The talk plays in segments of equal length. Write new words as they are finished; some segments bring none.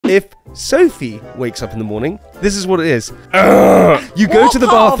If Sophie wakes up in the morning, this is what it is. You go to the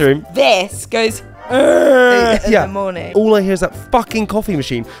bathroom. This goes in the morning. All I hear is that fucking coffee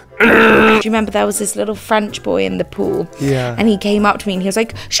machine. Do you remember there was this little French boy in the pool? Yeah. And he came up to me and he was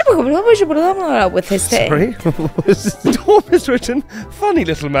like, with his thing. Sorry? What was written? Funny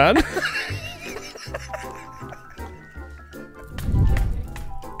little man.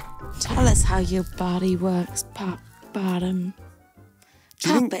 Tell us how your body works, pop bottom.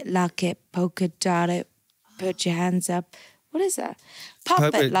 Pop it, lock it, polka dot it, put your hands up. What is that?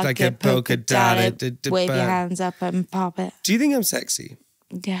 Pop it, lock it, polka dot it, wave your hands up and pop it. Do you think I'm sexy?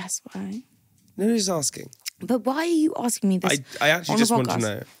 Yes, why? No, just asking. But why are you asking me this? I actually just want to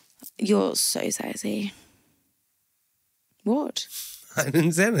know. You're so sexy. What? I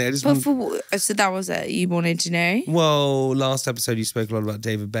didn't say anything. I just so that was it. You wanted to know? Well, last episode you spoke a lot about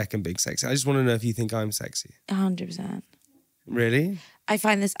David Beckham being sexy. I just want to know if you think I'm sexy. 100%. Really? I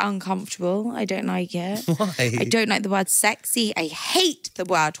find this uncomfortable. I don't like it. Why? I don't like the word sexy. I hate the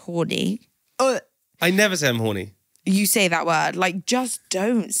word horny. I never say I'm horny. You say that word. Like, just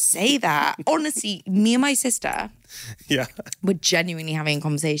don't say that. Honestly, me and my sister were genuinely having a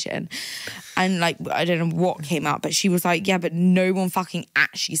conversation. And, like, I don't know what came up, but she was like, yeah, but no one fucking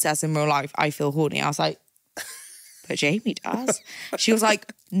actually says in real life, I feel horny. I was like, but Jamie does. She was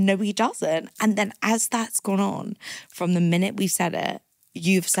like, no, he doesn't. And then as that's gone on, from the minute we've said it,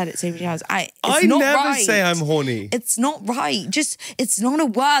 you've said it so many times. I never say I'm horny. It's not right. Just, it's not a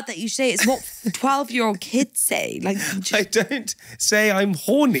word that you say. It's what 12-year-old kids say. Like, I don't say I'm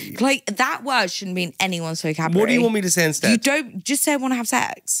horny. Like, that word shouldn't be in anyone's vocabulary. What do you want me to say instead? You don't, just say I want to have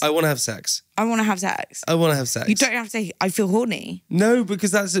sex. I want to have sex. I want to have sex. I want to have sex. You don't have to say, I feel horny. No,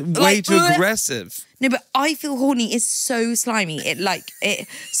 because that's way too aggressive. No, but I feel horny is so slimy.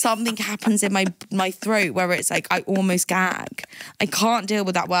 Something happens in my throat where it's like I almost gag. I can't deal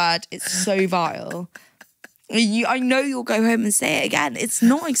with that word. It's so vile. I know you'll go home and say it again. It's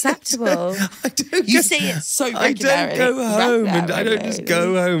not acceptable. You say it so regularly. I don't go home and I don't just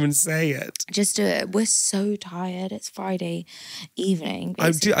go home and say it. Just do it. We're so tired. It's Friday evening.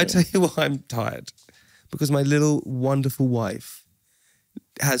 I tell you why I'm tired. Because my little wonderful wife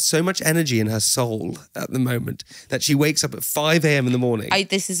has so much energy in her soul at the moment that she wakes up at 5 a.m. in the morning.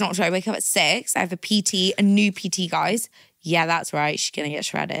 This is not true. I wake up at 6. I have a new PT, guys. Yeah, that's right. She's going to get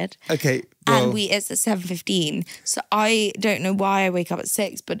shredded. Okay. Well, and it's at 7:15. So I don't know why I wake up at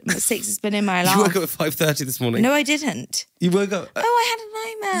 6, but 6 has been in my alarm. You woke up at 5:30 this morning? No, I didn't. You woke up... I had a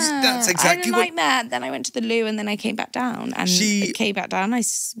nightmare. That's exactly I had a nightmare. Then I went to the loo and then I came back down. And I came back down. I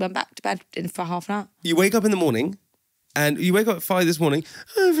went back to bed for half an hour. You wake up in the morning and you wake up at 5 this morning.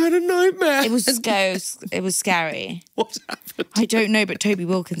 I've had a nightmare. It was scary. What happened? I don't know, but Toby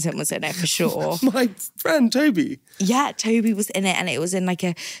Wilkinson was in it for sure. My friend Toby. Yeah, Toby was in it, and it was in like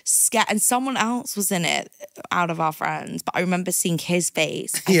a scare, and someone else was in it out of our friends. But I remember seeing his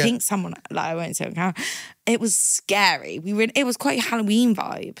face. I think someone, like, I won't say on camera. It was scary. It was quite Halloween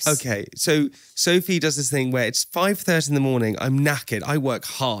vibes. Okay, so Sophie does this thing where it's 5:30 in the morning. I'm knackered. I work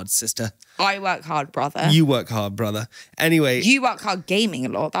hard, sister. I work hard, brother. You work hard, brother. Anyway. You work hard gaming a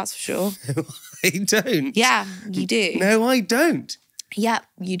lot, that's for sure. No, I don't. Yeah, you do. No, I don't. Yeah,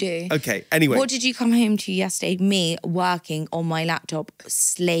 you do. Okay, anyway. What did you come home to yesterday? Me working on my laptop,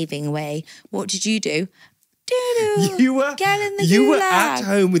 slaving away. What did you do? You were at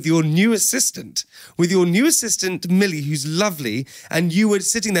home with your new assistant, Millie, who's lovely, and you were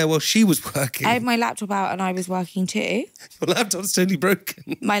sitting there while she was working. I had my laptop out and I was working too. Your laptop's totally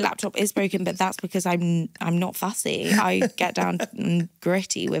broken. My laptop is broken, but that's because I'm not fussy. I get down and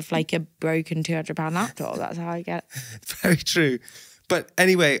gritty with like a broken £200 laptop. That's how I get. Very true. But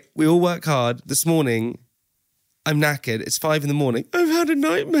anyway, we all work hard. This morning, I'm knackered. It's 5 in the morning. I've had a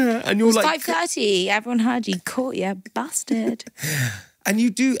nightmare. And you're like... 5:30. Everyone heard you. Caught you. Bastard. And you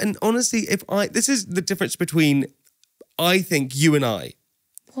do... And honestly, this is the difference between, I think, you and I.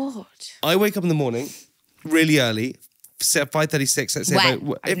 What? I wake up in the morning really early, 5:36. Let's say.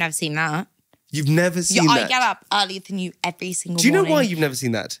 I've never seen that. You've never seen that? I get up earlier than you every single morning. Do you know why you've never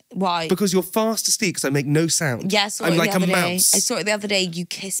seen that? Why? Because you're fast asleep because I make no sound. Yeah, I saw I'm it like the other a day. mouse. I saw it the other day. You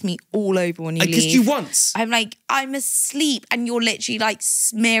kiss me all over when you leave. I kissed you once. I'm like, I'm asleep and you're literally like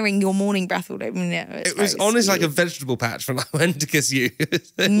smearing your morning breath all over me. It was honestly like a vegetable patch when I went to kiss you.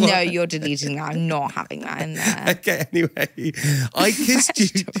 No, you're deleting that. I'm not having that in there. Okay, anyway. I kissed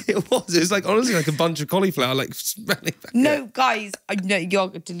you. It was like honestly like a bunch of cauliflower like smelling back. No, guys, no, you're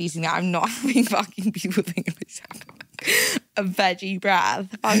deleting that. I'm not having fucking people think a veggie breath.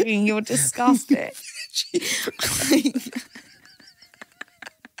 Fucking, you're disgusting.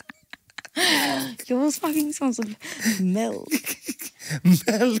 Yours fucking smells of milk.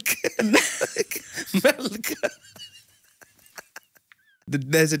 Milk.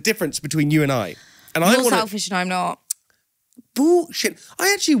 There's a difference between you and I. And You're selfish and I'm not. Bullshit.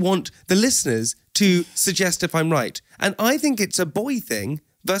 I actually want the listeners to suggest if I'm right. And I think it's a boy thing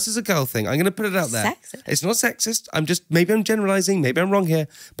versus a girl thing. I'm going to put it out there. Sexist. It's not sexist. Maybe I'm generalizing. Maybe I'm wrong here.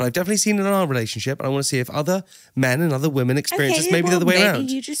 But I've definitely seen it in our relationship. And I want to see if other men and other women experience this maybe the other way around.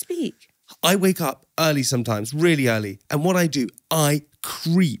 Maybe you just speak. I wake up early sometimes, really early. And what I do, I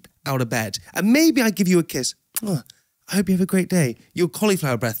creep out of bed. And maybe I give you a kiss. Oh, I hope you have a great day. Your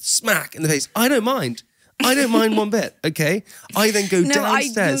cauliflower breath, smack in the face. I don't mind. I don't mind one bit, okay? I then go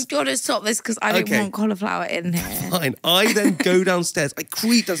downstairs. You've got to stop this because I don't want cauliflower in here. Fine. I then go downstairs. I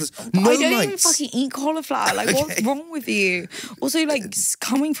creep downstairs. No I don't lights. even fucking eat cauliflower. Like, what's wrong with you? Also, like,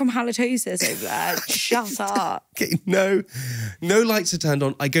 coming from halitosis over there. Shut up. Okay, no lights are turned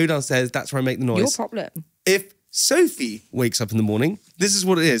on. I go downstairs. That's where I make the noise. Your problem. If Sophie wakes up in the morning, this is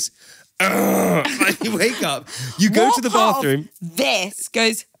what it is. You wake up, you go to the bathroom. This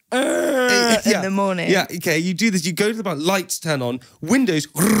goes in the morning. Yeah, okay, you do this. You go to the bathroom, lights turn on, windows,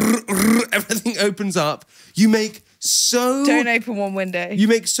 everything opens up. You make Don't open one window. You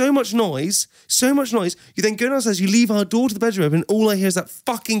make so much noise. You then go downstairs, you leave our door to the bedroom open, and all I hear is that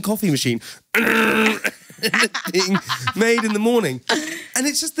fucking coffee machine being made in the morning. And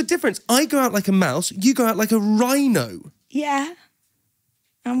it's just the difference. I go out like a mouse, you go out like a rhino. Yeah.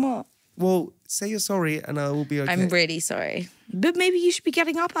 And what? Well, say you're sorry and I will be okay. I'm really sorry. But maybe you should be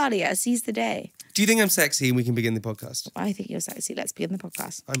getting up earlier. Seize the day. Do you think I'm sexy and we can begin the podcast? I think you're sexy. Let's begin the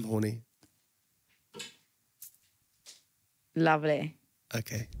podcast. I'm horny. Lovely.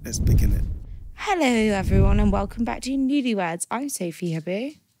 Okay, let's begin it. Hello, everyone, and welcome back to Newlyweds. I'm Sophie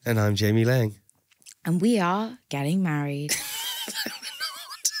Habu. And I'm Jamie Lang. And we are getting married.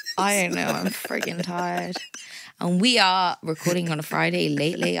 I don't know. I'm friggin' tired. And we are recording on a Friday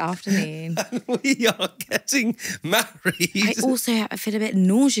late afternoon. And we are getting married. I also feel a bit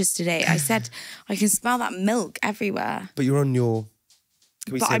nauseous today. I said I can smell that milk everywhere. But you're on your...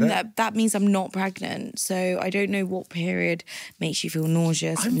 Can we say that? That means I'm not pregnant. So I don't know what period makes you feel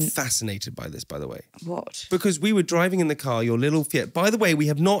nauseous. I'm fascinated by this, by the way. What? Because we were driving in the car, your little Fiat. By the way, we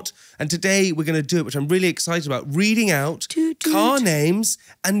have not, and today we're going to do it, which I'm really excited about, reading out car names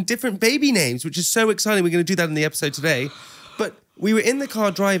and different baby names, which is so exciting. We're going to do that in the episode today. But we were in the car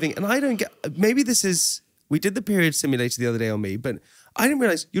driving, and I don't get, maybe this is, we did the period simulator the other day on me, but I didn't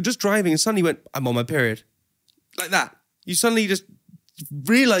realize you're just driving and suddenly went, I'm on my period. Like that. You suddenly just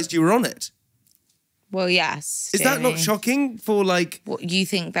realised you were on it. Well, yes. Is that not shocking for like... What, you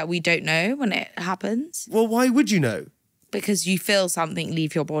think that we don't know when it happens? Well, why would you know? Because you feel something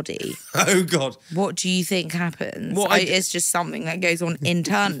leave your body. Oh, God. What do you think happens? It's just something that goes on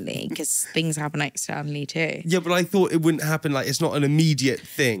internally because things happen externally too. Yeah, but I thought it wouldn't happen, like, it's not an immediate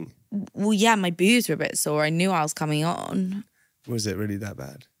thing. Well, yeah, my boobs were a bit sore. I knew I was coming on. Was it really that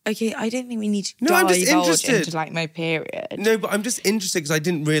bad? Okay, I don't think we need to I'm just interested into like my period. No, but I'm just interested because I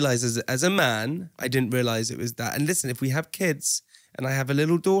didn't realise as a man, I didn't realise it was that. And listen, if we have kids and I have a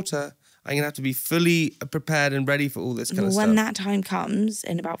little daughter, I'm going to have to be fully prepared and ready for all this kind of stuff. When that time comes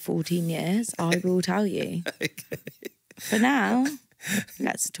in about 14 years, I will tell you. Okay. For now,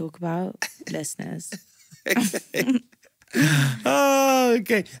 let's talk about listeners. Okay. Oh,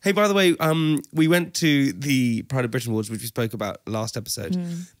 okay. Hey, by the way, we went to the Pride of Britain Awards, which we spoke about last episode.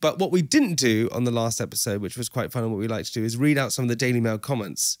 But what we didn't do on the last episode, which was quite fun and what we like to do, is read out some of the Daily Mail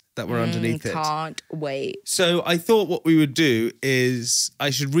comments that were underneath it. Can't wait. So I thought what we would do is I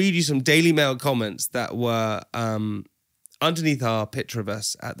should read you some Daily Mail comments that were underneath our picture of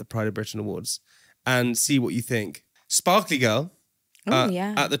us at the Pride of Britain Awards and see what you think. Sparkly Girl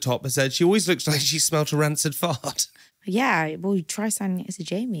at the top has said, she always looks like she smelt a rancid fart. Yeah, well, you try saying it as a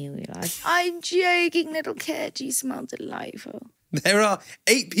Jamie. You're like, I'm joking, little kid. You smell delightful. There are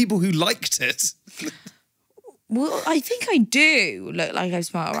 8 people who liked it. Well, I think I do look like I've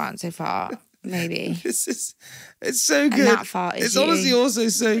smelled around so far. Maybe. It's so good. And that fart is It's honestly also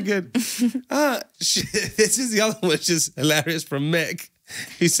so good. This is the other one, which is hilarious, from Mick.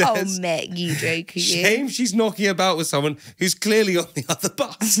 Who says, oh, Mick, you joke, you. Shame she's knocking about with someone who's clearly on the other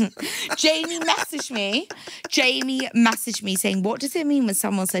bus. Jamie messaged me saying, what does it mean when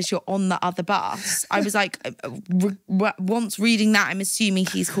someone says you're on the other bus? I was like, once reading that, I'm assuming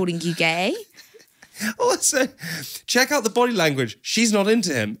he's calling you gay. Also, check out the body language. She's not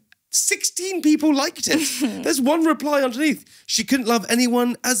into him. 16 people liked it. There's one reply underneath. She couldn't love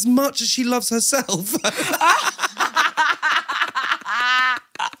anyone as much as she loves herself.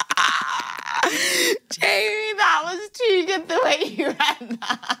 Jamie, that was too good the way you read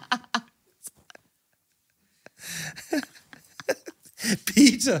that.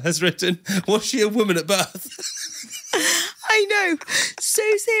 Peter has written, was she a woman at birth? I know. So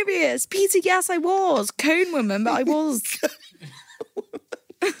serious. Peter, yes, I was. Cone woman, but I was.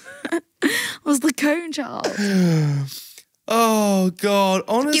 I was the cone child. Oh, God,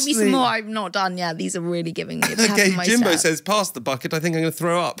 honestly. Give me some more. I'm not done yet. These are really giving me a pep Okay, in my Jimbo step. says, pass the bucket. I think I'm going to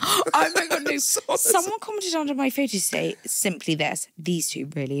throw up. Oh my God, no. Someone commented under my photo today, simply this. These two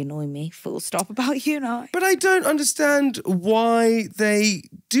really annoy me. Full stop about you and I. But I don't understand why they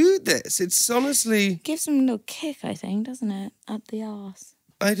do this. It's honestly... Gives them a little kick, I think, doesn't it? Up the arse.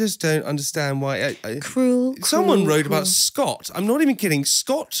 I just don't understand why... Cruel, Someone wrote cruel. about Scott. I'm not even kidding.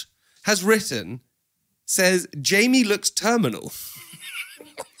 Scott has written, says, Jamie looks terminal.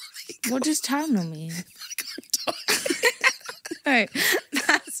 What does terminal mean? No,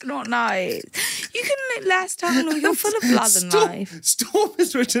 that's not nice. You can look less terminal. You're full of blood in life. Storm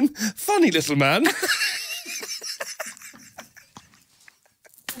has written, funny little man.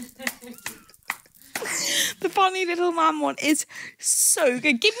 The funny little man one is so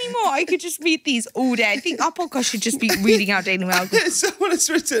good. Give me more. I could just read these all day. I think our podcast should just be reading out Daily Mail. Someone has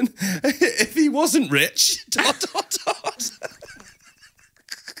written, if he wasn't rich, ...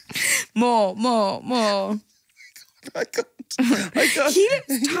 More. I can't. He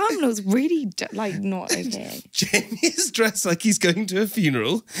looks terminal's really not okay. Jamie is dressed like he's going to a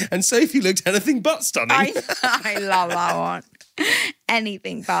funeral, and Sophie looked anything but stunning. I love that one.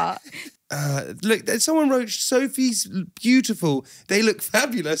 Anything but. Look, someone wrote, Sophie's beautiful. They look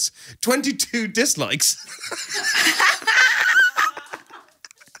fabulous. 22 dislikes.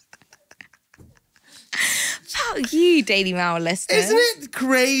 Fuck you, Daily Mail listeners. Isn't it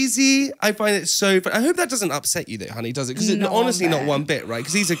crazy? I find it so fun. I hope that doesn't upset you though, honey, does it? Because it's honestly not one bit, right?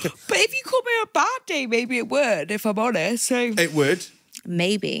 Because he's a... But if you call me a bad day, maybe it would, if I'm honest. So It would.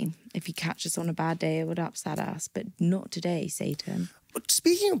 maybe if you catch us on a bad day, it would upset us. But not today, Satan. But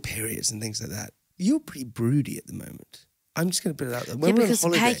speaking of periods and things like that, you're pretty broody at the moment. I'm just going to put it out there. When we're on because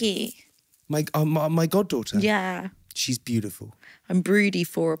holiday, Peggy. my goddaughter, Yeah. she's beautiful. I'm broody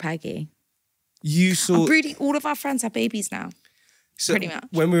for a Peggy. You saw... I'm broody. All of our friends have babies now. So pretty much.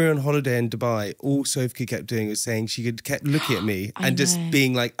 When we were on holiday in Dubai, all Sophie kept doing was saying she could kept looking at me and just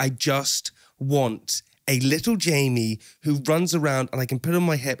being like, I just want a little Jamie who runs around and I can put on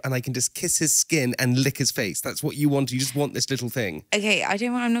my hip and I can just kiss his skin and lick his face. That's what you want. You just want this little thing. Okay,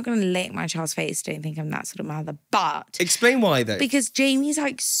 I'm not going to lick my child's face. Don't think I'm that sort of mother. But Explain why though. because Jamie's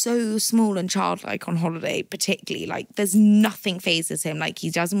like so small and childlike on holiday, particularly. Like there's nothing phases him. Like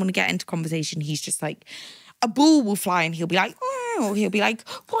he doesn't want to get into conversation. He's just like, a ball will fly and he'll be like, oh, or he'll be like,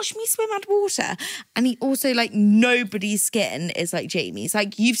 watch me swim underwater. And he also, like, nobody's skin is like Jamie's.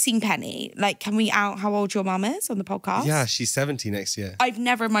 Like, you've seen Penny. Like, can we out how old your mum is on the podcast? Yeah, she's 70 next year. I've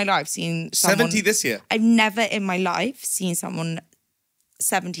never in my life seen someone... 70 this year? I've never in my life seen someone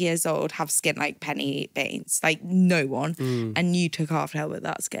 70 years old have skin like Penny Baines. Like, no one. And you took after her with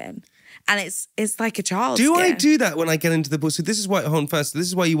that skin. And it's like a child's Do skin. I do that when I get into the pool? So this is why, hold on first, this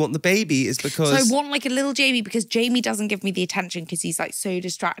is why you want the baby is because... So I want like a little Jamie because Jamie doesn't give me the attention because he's like so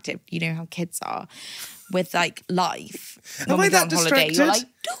distracted. You know how kids are with like life. Am I that distracted? You're like,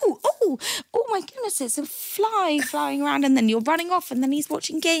 oh my goodness, it's a fly flying around, and then you're running off, and then he's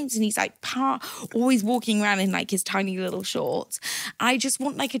watching games, and he's like always walking around in like his tiny little shorts. I just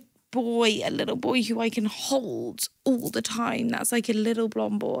want like a little boy who I can hold all the time. That's like a little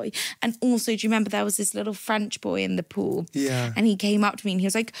blonde boy. And also, do you remember there was this little French boy in the pool? Yeah. And he came up to me and he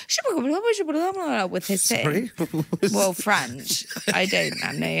was like, with his thing. Sorry? Well, French. I don't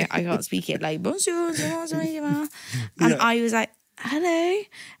know. I can't speak it. Like, bonjour. And I was like, hello.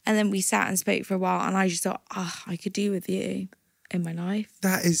 And then we sat and spoke for a while, and I just thought, I could do with you in my life.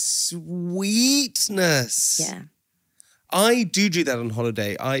 That is sweetness. Yeah. I do that on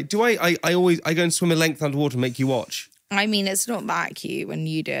holiday. I go and swim a length underwater and make you watch. I mean, it's not that cute when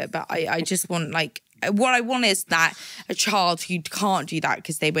you do it, but I just want like, what I want is that a child who can't do that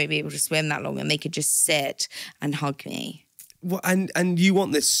because they won't be able to swim that long, and they could just sit and hug me. Well, and you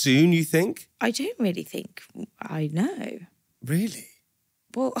want this soon, you think? I don't really think I know. Really?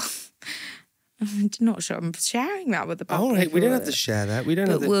 Well, I'm not sure I'm sharing that with the public. All right, we don't have to share that. We don't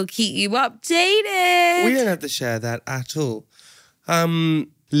have to... we'll keep you updated. We don't have to share that at all.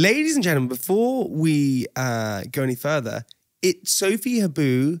 Ladies and gentlemen, before we go any further, Sophie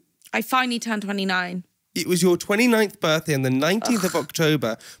Habu... I finally turned 29. It was your 29th birthday on the 19th of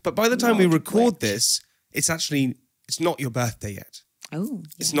October, but by the time we record this, it's not your birthday yet. Oh. Yeah.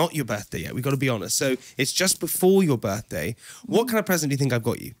 It's not your birthday yet. We've got to be honest. So it's just before your birthday. What kind of present do you think I've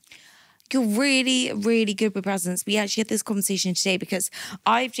got you? You're really, really good with presents. We actually had this conversation today because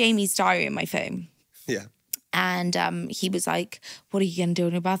I have Jamie's diary in my phone. Yeah. And he was like, what are you going to do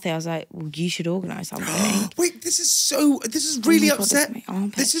on your birthday? I was like, well, you should organise something. Wait, this has really upset me.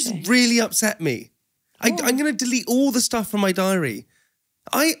 This has really upset me. I'm going to delete all the stuff from my diary.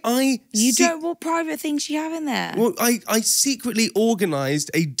 What private things you have in there? Well, I secretly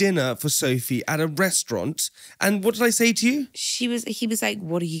organised a dinner for Sophie at a restaurant. And what did I say to you? He was like,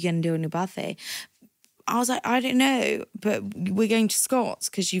 what are you going to do on your birthday? I was like, I don't know, but we're going to Scott's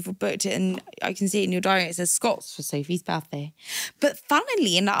because you've booked it, and I can see it in your diary. It says Scott's for Sophie's birthday. But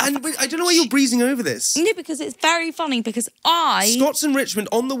funnily enough, and I don't know why you're breezing over this. No, because it's very funny. Because Scott's in Richmond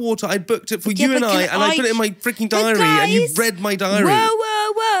on the water. I booked it for you and I put it in my freaking diary, guys, and you've read my diary.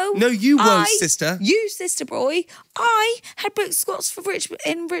 Whoa! No, you won't, sister. You, sister boy. I had booked Scott's for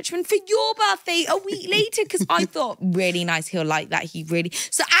Richmond for your birthday a week later because I thought really nice. He'll like that.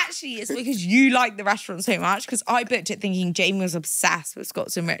 So actually, it's because you like the restaurant so much because I booked it thinking Jamie was obsessed with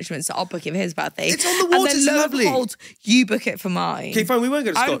Scott's in Richmond, so I'll book it for his birthday. It's on the water, it's lovely. Behold, you book it for mine. Okay, fine, we won't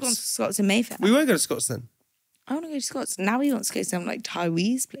go to Scott's. I would have gone to Scott's in Mayfair. We won't go to Scott's then. I want to go to Scott's. Now he wants to go to some like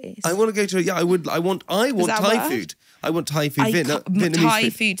Taiwanese place. I want to go to, I want Thai food. I want Thai food, Vietnamese Thai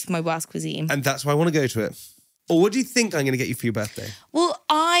food. food's my worst cuisine. And that's why I want to go to it. Or what do you think I'm going to get you for your birthday? Well,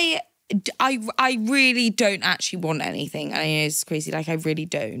 I really don't actually want anything. I know it's crazy. Like, I really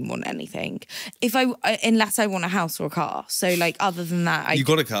don't want anything. Unless I want a house or a car. So, like, other than that, you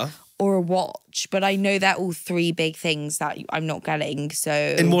got a car or a watch. But I know they're all three big things that I'm not getting. So,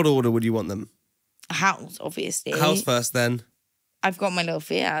 in what order would you want them? A house, obviously. House first, then. I've got my little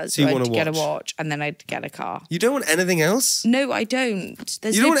Fiat, so you want to get a watch, and then I'd get a car. You don't want anything else? No, I don't.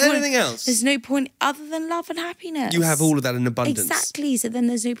 You don't want anything else? There's no point other than love and happiness. You have all of that in abundance. Exactly. So then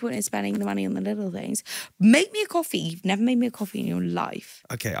there's no point in spending the money on the little things. Make me a coffee. You've never made me a coffee in your life.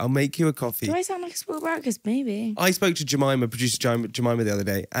 Okay, I'll make you a coffee. Do I sound like a spoiled brat? Because maybe. I spoke to producer Jemima the other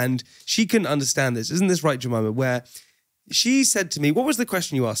day, and she couldn't understand this. Isn't this right, Jemima? Where she said to me, what was the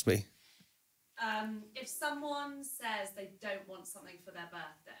question you asked me? If someone says they don't want something for their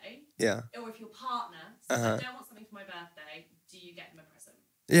birthday, or if your partner says they don't want something for my birthday, do you get them a present?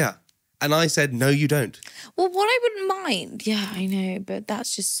 Yeah. And I said, no, you don't. Well, what I wouldn't mind, yeah, I know, but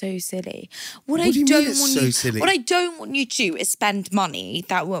that's just so silly. What do you mean it's so silly? What I don't want you to do is spend money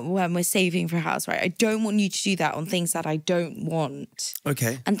that when we're saving for a house, right? I don't want you to do that on things that I don't want.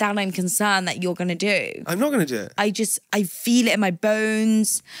 Okay. And that I'm concerned that you're going to do. I'm not going to do it. I feel it in my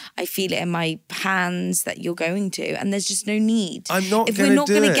bones. I feel it in my hands that you're going to. And there's just no need. I'm not going to do it. If we're not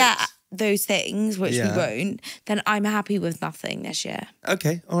going to get those things, which we won't, then I'm happy with nothing this year.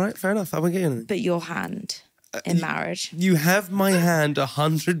 Okay, all right, fair enough. I won't get anything. But your hand in marriage. You have my hand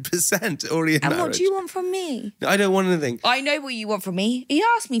 100% already in marriage. And what do you want from me? I don't want anything. I know what you want from me. He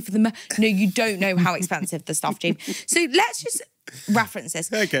asked me for the... No, you don't know how expensive the stuff, Jamie. So let's just reference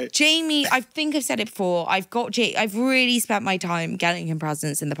this. Okay. Jayme, I think I've said it before. I've really spent my time getting him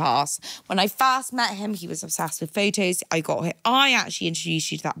presents in the past. When I first met him, he was obsessed with photos. I actually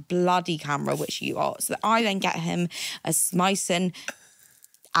introduced you to that bloody camera, which you got. So that I then get him a Smyson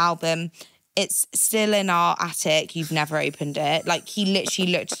album. It's still in our attic. You've never opened it. Like, he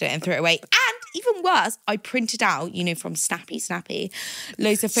literally looked at it and threw it away. And even worse, I printed out, from Snappy,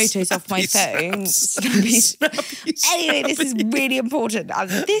 loads of photos off my phone. Snappy. Anyway, this is really important. And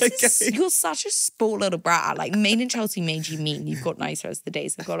you're such a spoiled little brat. Like, Maine and Chelsea made you mean. You've got nicer as the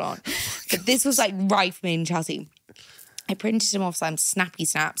days have gone on. But this was like right for Maine and Chelsea. I printed him off some Snappy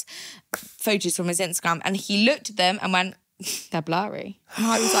Snaps, photos from his Instagram, and he looked at them and went, they're blurry. And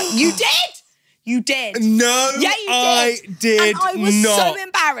I was like, you did? You did. No, yeah, you did. I did not. And I was so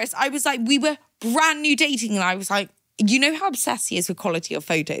embarrassed. I was like, we were brand new dating, and I was like, you know how obsessed he is with quality of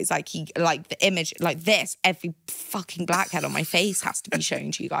photos? Like, the image, like this, every fucking blackhead on my face has to be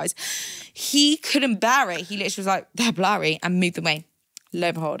shown to you guys. He couldn't bear it. He literally was like, they're blurry, and moved them away. Lo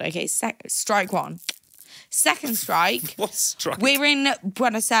and behold, okay, strike one. Second strike. What strike? We're in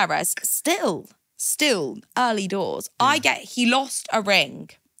Buenos Aires. Still, early doors. He lost a ring.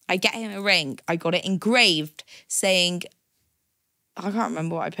 I get him a ring. I got it engraved saying, I can't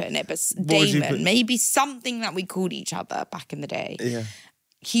remember what I put in it, but Damon, maybe something that we called each other back in the day. Yeah.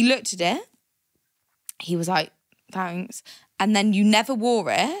 He looked at it. He was like, thanks. And then you never wore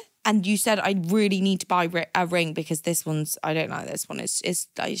it. And you said, I really need to buy a ring because I don't like this one.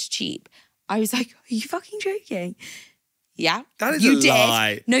 It's cheap. I was like, are you fucking joking? Yeah. That is a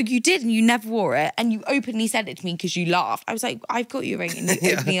lie. No, you did, and you never wore it. And you openly said it to me because you laughed. I was like, I've got your ring. And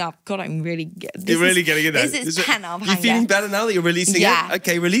you opened me up. God, I'm really... You're really getting it there. This is 10 out of 100. You feeling better now that you're releasing it?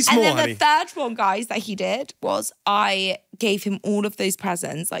 Okay, release more, honey. And then the third one, guys, that he did was I gave him all of those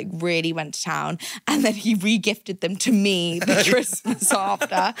presents, like really went to town. And then he re-gifted them to me the Christmas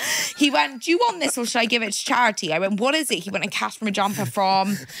after. He went, do you want this or should I give it to charity? I went, what is it? He went, a cashmere jumper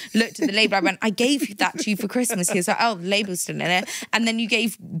from, looked at the label. I went, I gave that to you for Christmas. He was like, oh, the label's still in it. And then you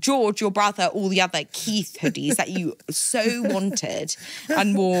gave George, your brother, all the other Keith hoodies that you so wanted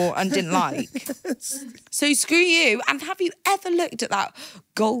and wore and didn't like. So screw you. And have you ever looked at that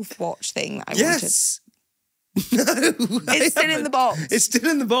golf watch thing that I wanted? No, it's still in the box. It's still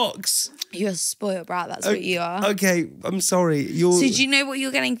in the box. You're a spoiled brat, that's what you are. Okay, I'm sorry. So do you know what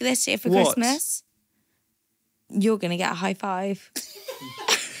you're getting this year for Christmas? You're going to get a high five.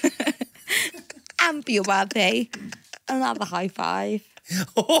 And for your birthday, another high five.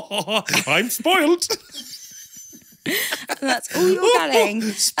 Oh, I'm spoiled. And that's all you're getting.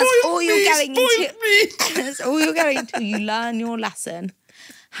 That's all you're getting that's all you're getting until you learn your lesson.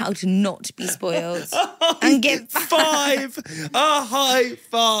 How to not be spoiled. And give five. A high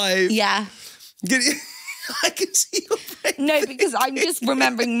five. Yeah. I can see your face. No, because I'm just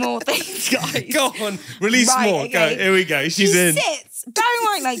remembering more things, guys. Go on, release more. Okay. Go, here we go. She's in. He sits, bear in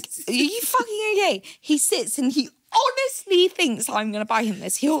mind, like, are you fucking okay? He sits and he honestly thinks I'm going to buy him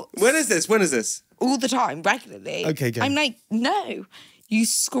this. When is this? All the time, regularly. Okay, go. I'm like, no. You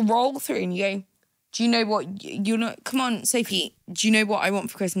scroll through and you go, do you know what, come on, Sophie, do you know what I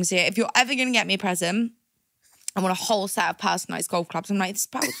want for Christmas here? If you're ever going to get me a present, I want a whole set of personalised golf clubs. I'm like, it's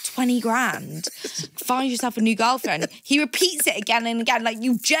about 20 grand. Find yourself a new girlfriend. He repeats it again and again. Like,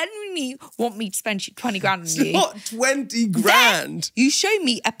 you genuinely want me to spend 20 grand on you. Not 20 grand. Then you show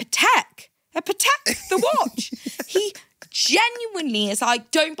me a Patek, the watch. He genuinely is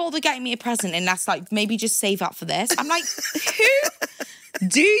like, don't bother getting me a present unless, like, maybe just save up for this. I'm like, who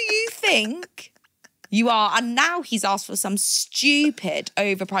do you think you are? And now he's asked for some stupid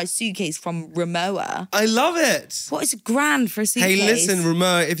overpriced suitcase from Ramoa. I love it. What is $1,000 for a suitcase? Hey, listen,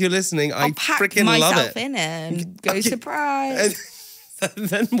 Ramoa, if you're listening, I freaking love it. I'll pack myself in it and go surprise. And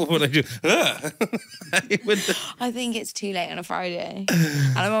then what would I do? I think it's too late on a Friday.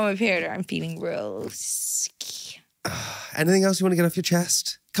 And I'm on my period where I'm feeling real Anything else you want to get off your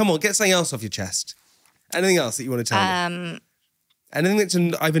chest? Come on, get something else off your chest. Anything else that you want to tell me? Anything that's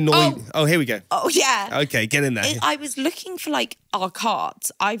I've annoyed... Oh, here we go. Oh, yeah. Okay, get in there. I was looking for, like, our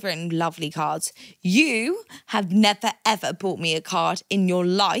cards. I've written lovely cards. You have never, ever bought me a card in your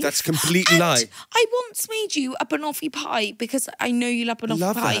life. That's a complete lie. I once made you a banoffee pie because I know you love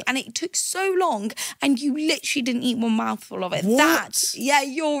banoffee pie. That. And it took so long and you literally didn't eat one mouthful of it. What? Yeah,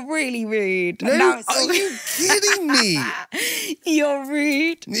 you're really rude. No, now are you kidding me? You're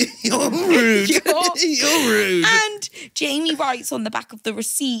rude. You're rude. You're rude. And Jamie writes on the back of the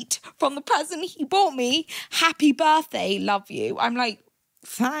receipt from the present he bought me, happy birthday, love you. I'm like,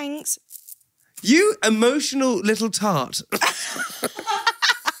 thanks. You emotional little tart.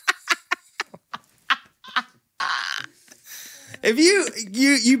 If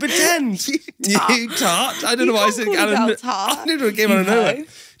you pretend you tart. I don't know why I said I don't know what came out of nowhere.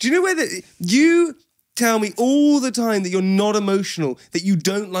 Do you know where you tell me all the time that you're not emotional, that you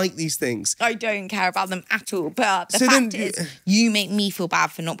don't like these things? I don't care about them at all. But the fact is, you make me feel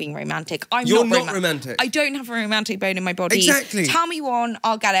bad for not being romantic. You're not romantic. I don't have a romantic bone in my body. Exactly. Tell me one,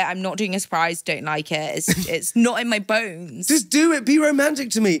 I'll get it. I'm not doing a surprise. Don't like it. It's not in my bones. Just do it. Be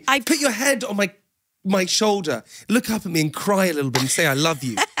romantic to me. Put your head on my shoulder. Look up at me and cry a little bit and say I love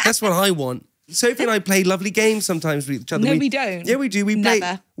you. That's what I want. Sophie and I play lovely games sometimes with each other. No, we don't. Yeah, we do.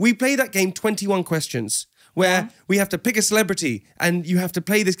 We play that game 21 questions where we have to pick a celebrity and you have to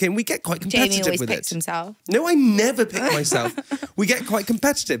play this game. We get quite competitive Jamie always with picks himself. No, I never pick myself. We get quite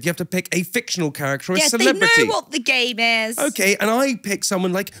competitive. You have to pick a fictional character or a celebrity. They know what the game is. Okay, and I pick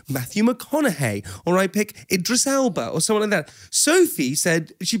someone like Matthew McConaughey or I pick Idris Elba or someone like that. Sophie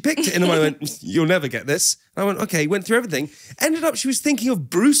said, she picked it and I went, you'll never get this. I went, okay, went through everything. Ended up, she was thinking of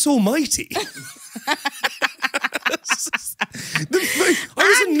Bruce Almighty. I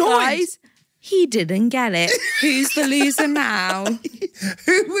was annoyed. Guys, he didn't get it. Who's the loser now?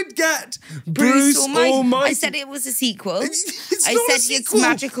 Who would get Bruce Almighty? I said it was a sequel. I said he had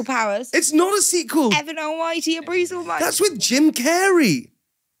magical powers. It's not a sequel. Evan Almighty or Bruce Almighty? That's with Jim Carrey.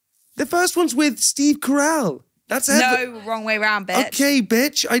 The first one's with Steve Carell. That's no, wrong way round, bitch. Okay,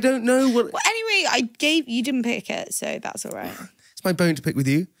 bitch. I don't know what. Well, anyway, you didn't pick it, so that's all right. It's my bone to pick with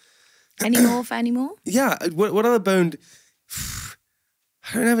you. Any more for any more? Yeah. What other bone? I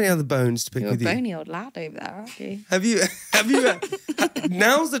I don't have any other bones to pick with you. You're a bony old lad over there, aren't you? Have you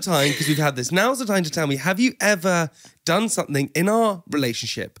now's the time, because we've had this, now's the time to tell me, have you ever done something in our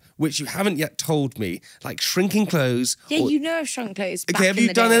relationship which you haven't yet told me, like shrinking clothes? Yeah, you know I've shrunk clothes. Okay, have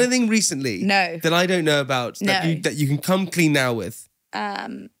you done anything recently? No. That I don't know about, that you can come clean now with?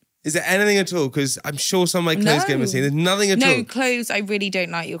 Is there anything at all? Because I'm sure some of my clothes get missing. There's nothing at all. No, clothes, I really don't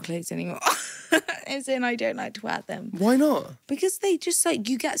like your clothes anymore. As in, I don't like to wear them. Why not? Because they just, like,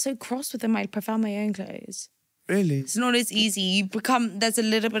 you get so cross with them. I prefer my own clothes. Really? It's not as easy. There's a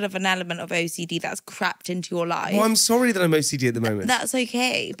little bit of an element of OCD that's crept into your life. Well, I'm sorry that I'm OCD at the moment. That's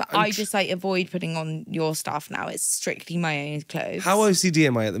okay. But I just, like, avoid putting on your stuff now. It's strictly my own clothes. How OCD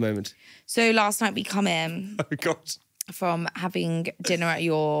am I at the moment? So last night we come in. Oh, God. From having dinner at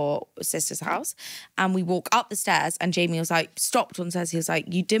your sister's house, and we walk up the stairs, and Jamie was like, stopped on the stairs. He was like,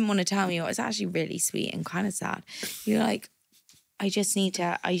 you didn't want to tell me, or it's actually really sweet and kind of sad. You're like, I just need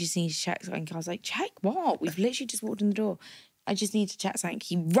to check something. I was like, check what? We've literally just walked in the door. I just need to check something.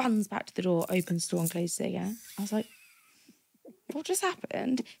 He runs back to the door, opens the door and closes it again. I was like, what just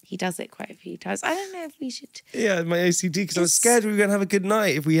happened? He does it quite a few times. I don't know if we should... Yeah, my OCD, because I was scared we were going to have a good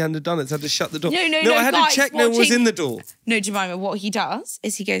night if we hadn't done it, so I had to shut the door. No, I had to check no one was in the door. No, Jemima, what he does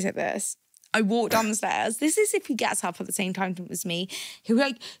is he goes like this. I walk down the stairs. This is if he gets up at the same time as me. He'll be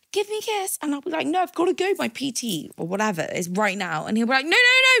like, give me a kiss. And I'll be like, no, I've got to go. My PT or whatever is right now. And he'll be like, no.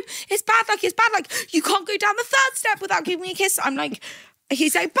 It's bad luck. It's bad luck. You can't go down the third step without giving me a kiss. I'm like...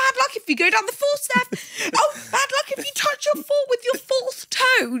 He's like, bad luck if you go down the fourth step. Oh, bad luck if you touch your foot with your fourth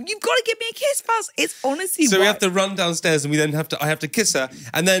toe. You've got to give me a kiss first. It's honestly So we have to run downstairs and I have to kiss her.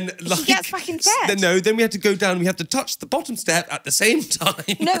 And then like... He gets back in bed. Then we have to go down and we have to touch the bottom step at the same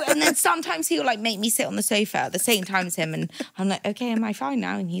time. No, and then sometimes he'll like make me sit on the sofa at the same time as him. And I'm like, okay, am I fine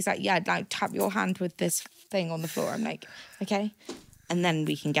now? And he's like, yeah, like tap your hand with this thing on the floor. I'm like, okay. And then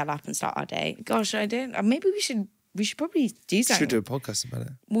we can get up and start our day. Gosh, I don't... Maybe we should probably do something. Should do a podcast about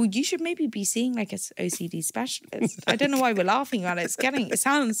it. Well, you should maybe be seeing like an OCD specialist. I don't know why we're laughing about it.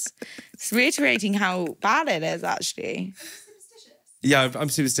 It's reiterating how bad it is, actually. Yeah, I'm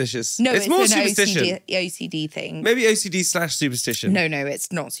superstitious. No, it's more an superstition. OCD thing. Maybe OCD/superstition. No,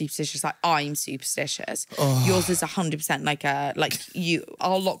 it's not superstitious. Like, I'm superstitious. Oh. Yours is 100%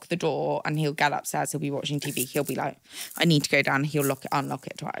 I'll lock the door and he'll get upstairs, he'll be watching TV, he'll be like, I need to go down, he'll unlock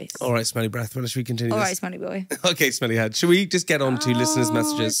it twice. All right, Smelly Breath, well, should we continue All this? right, Smelly Boy. Okay, Smelly Head. Should we just get on to listeners'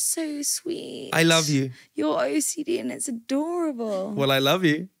 messages? It's so sweet. I love you. You're OCD and it's adorable. Well, I love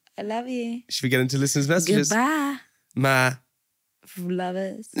you. I love you. Should we get into listeners' messages? Goodbye. Ma.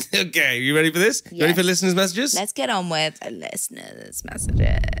 Lovers. Okay, you ready for this? Yes. You ready for listeners' messages? Let's get on with listeners'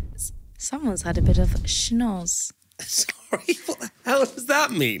 messages. Someone's had a bit of schnoz. Sorry, what the hell does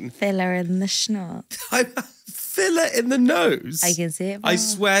that mean? Filler in the schnoz. I have filler in the nose. I can see it. I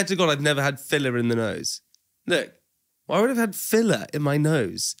swear to God, I've never had filler in the nose. Look, why would I have had filler in my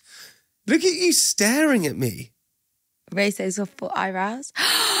nose? Look at you staring at me. Raise those off for eyebrows.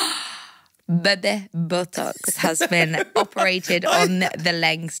 Baby Botox has been operated on the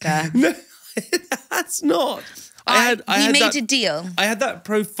Lengster. No, that's not. We made a deal. I had that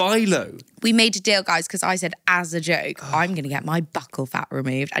Profilo. We made a deal, guys, because I said, as a joke, I'm going to get my buckle fat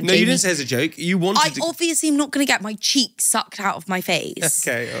removed. And no, you didn't say as a joke. You wanted to... I obviously am not going to get my cheeks sucked out of my face.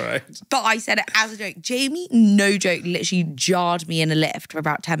 Okay, all right. But I said it as a joke. Jamie, no joke, literally jarred me in a lift for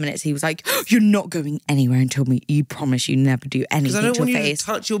about 10 minutes. He was like, you're not going anywhere until you promise you never do anything to your face. Because I don't want you to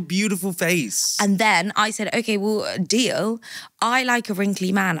touch your beautiful face. And then I said, okay, well, deal. I like a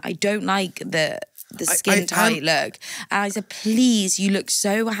wrinkly man. I don't like the skin tight look. And I said, please, you look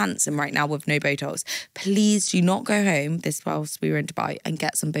so handsome right now with no Botox. Please do not go home, this whilst we were in Dubai, and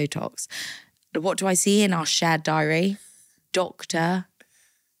get some Botox. What do I see in our shared diary? Dr.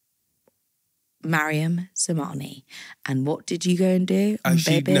 Mariam Samani. And what did you go and do? Oh,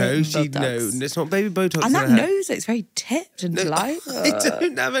 she'd know. It's not baby Botox. And that nose looks very tipped and delightful. I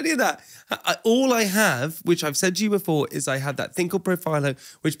don't have any of that. All I have, which I've said to you before, is I had that thing called Profilo,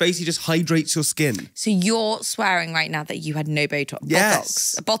 which basically just hydrates your skin. So you're swearing right now that you had no Botox?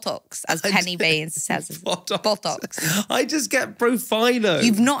 Yes. Botox, as Penny Baines says. Botox. I just get Profilo.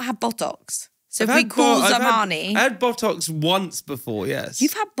 You've not had Botox? So if we call Zamani... I had Botox once before, yes.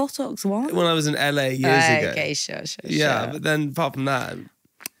 You've had Botox once? When I was in LA years ago. Okay, sure. Yeah, but then apart from that...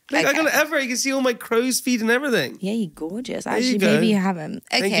 Look, I got it everywhere. You can see all my crow's feet and everything. Yeah, you're gorgeous. Actually, maybe you haven't.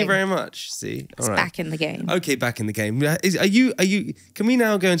 Okay. Thank you very much. See, all right. Back in the game. Okay, back in the game. Are you? Can we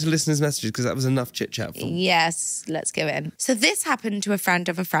now go into listeners' messages because that was enough chit chat? Yes, let's go in. So this happened to a friend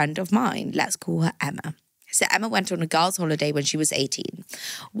of mine. Let's call her Emma. So Emma went on a girls' holiday when she was 18.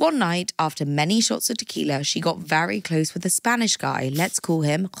 One night, after many shots of tequila, she got very close with a Spanish guy. Let's call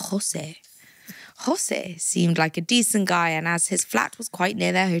him Jose. Jose seemed like a decent guy, and as his flat was quite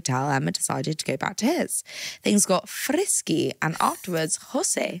near their hotel, Emma decided to go back to his. Things got frisky, and afterwards,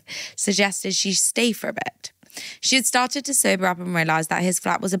 Jose suggested she stay for a bit. She had started to sober up and realised that his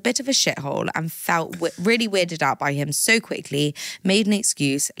flat was a bit of a shithole and felt really weirded out by him so quickly, made an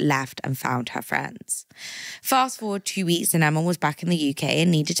excuse, left and found her friends. Fast forward 2 weeks and Emma was back in the UK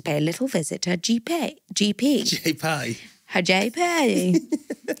and needed to pay a little visit to her GP. Her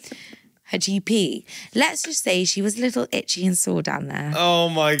GP. Let's just say she was a little itchy and sore down there. Oh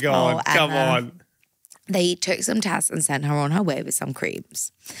my God, come on. They took some tests and sent her on her way with some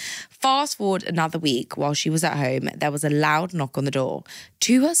creams. Fast forward another week, while she was at home, there was a loud knock on the door.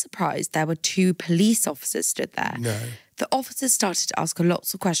 To her surprise, there were 2 police officers stood there. No. The officers started to ask her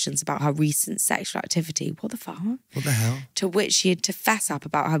lots of questions about her recent sexual activity. What the fuck? What the hell? To which she had to fess up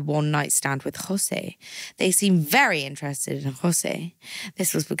about her one-night stand with Jose. They seemed very interested in Jose.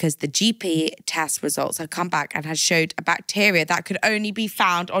 This was because the GP test results had come back and had showed a bacteria that could only be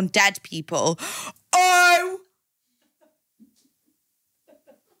found on dead people. Oh!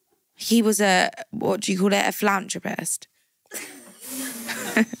 He was what do you call it, a philanthropist.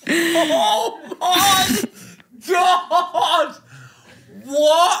 Oh my God!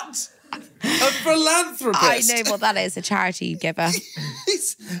 What? A philanthropist? I know what that is, a charity giver.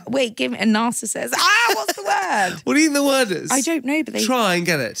 Wait, give me a narcissist. What's the word? What do you think the word is? I don't know, but they... Try and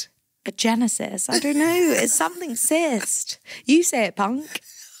get it. A genesis. I don't know. It's something cyst. You say it, punk.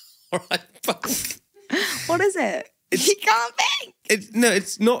 All right, punk. What is it? You can't think. No,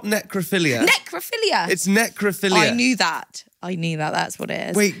 it's not necrophilia. Necrophilia. It's necrophilia. I knew that. That's what it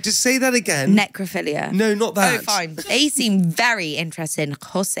is. Wait, just say that again. Necrophilia. No, not that. Oh, fine. They seem very interested in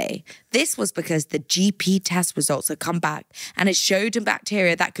Jose. This was because the GP test results had come back and it showed a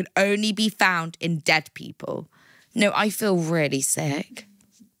bacteria that could only be found in dead people. No, I feel really sick.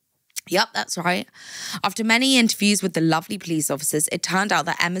 Yep, that's right. After many interviews with the lovely police officers, it turned out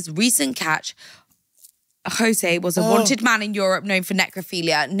that Emma's recent catch, Jose, was a wanted man in Europe known for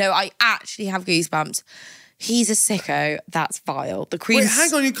necrophilia. No, I actually have goosebumps. He's a sicko. That's vile. The cream. Wait,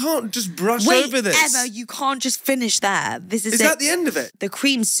 hang on. You can't just brush over this. Emma, you can't just finish there. This is that the end of it? The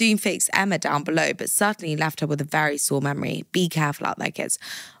cream soon fixed Emma down below, but certainly left her with a very sore memory. Be careful out there, kids.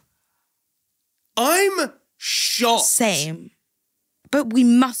 I'm shocked. Same. But we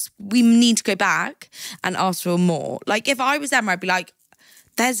need to go back and ask for more. Like, if I was Emma, I'd be like,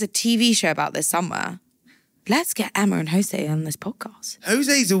 there's a TV show about this somewhere. Let's get Emma and Jose on this podcast.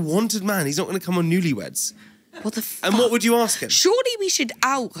 Jose's a wanted man. He's not going to come on Newlyweds. What the fuck? And what would you ask him? Surely we should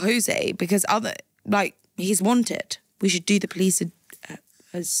out Jose because he's wanted. We should do the police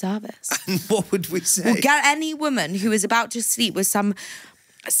a service. And what would we say? We'll get any woman who is about to sleep with some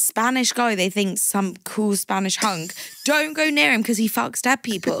Spanish guy they think some cool Spanish hunk. Don't go near him because he fucks dead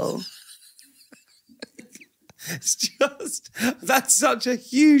people. That's such a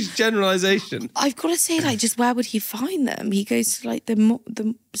huge generalisation. I've got to say, just where would he find them? He goes to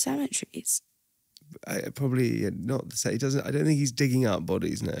the cemeteries. Probably not the same. He doesn't. I don't think he's digging up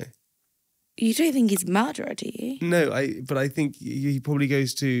bodies. No. You don't think he's a murderer, do you? No, but I think he probably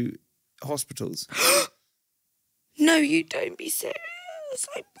goes to hospitals. No, you don't be serious.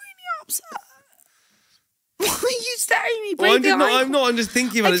 I'm really upset. Why are you staring at me? Well, I'm not. I'm just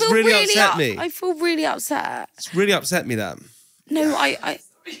thinking about it. It's really upset me. I feel really upset. It's really upset me, that. No, I'm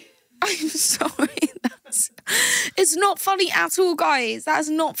sorry. It's not funny at all, guys. That's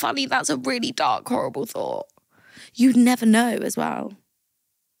not funny. That's a really dark, horrible thought. You'd never know as well.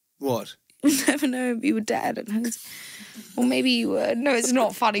 What? You'd never know if you were dead. Or maybe you would. No, it's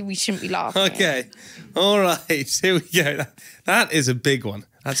not funny. We shouldn't be laughing. Okay. All right. Here we go. That is a big one.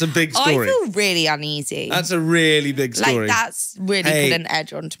 That's a big story. I feel really uneasy. That's a really big story. That's really put an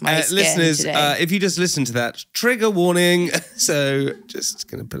edge onto my skin listeners, today. if you just listen to that, trigger warning. So just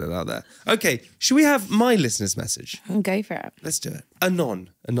going to put it out there. Okay, should we have my listener's message? Go for it. Let's do it.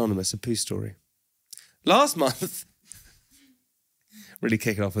 Anonymous, a poo story. Last month, really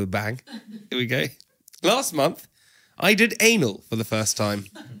kick it off with a bang. Here we go. Last month, I did anal for the first time.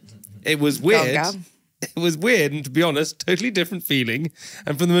 It was weird. It was weird and, to be honest, totally different feeling.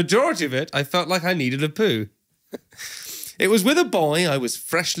 And for the majority of it, I felt like I needed a poo. It was with a boy I was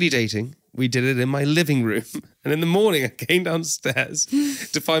freshly dating. We did it in my living room. And in the morning, I came downstairs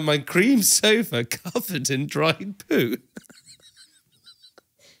to find my cream sofa covered in dried poo.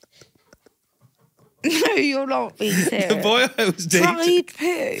 No, you're not being serious. The boy I was dating... Fried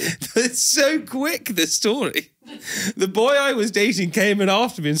poo? It's so quick, this story. The boy I was dating came in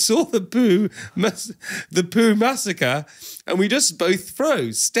after me and saw the poo massacre, and we just both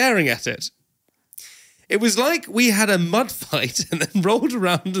froze, staring at it. It was like we had a mud fight and then rolled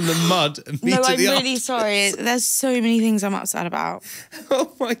around in the mud and No, I'm really sorry. There's so many things I'm upset about.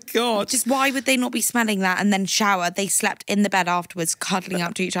 Oh my God. Just why would they not be smelling that and then shower? They slept in the bed afterwards, cuddling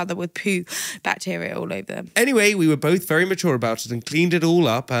up to each other with poo bacteria all over them. Anyway, we were both very mature about it and cleaned it all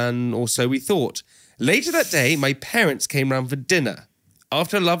up, and or so we thought. Later that day, my parents came round for dinner.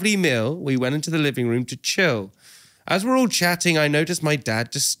 After a lovely meal, we went into the living room to chill. As we're all chatting, I noticed my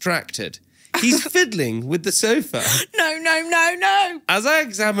dad distracted. He's fiddling with the sofa. No. As I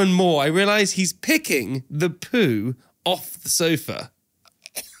examine more, I realise he's picking the poo off the sofa.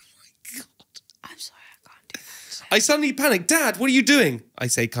 Oh my God. I'm sorry, I can't do that. I suddenly panic. Dad, what are you doing? I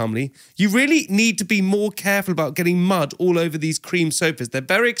say calmly. You really need to be more careful about getting mud all over these cream sofas. They're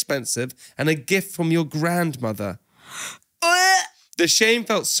very expensive and a gift from your grandmother. The shame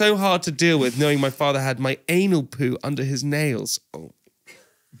felt so hard to deal with, knowing my father had my anal poo under his nails. Oh.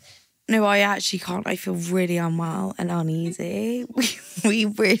 No, I actually can't. I feel really unwell and uneasy. We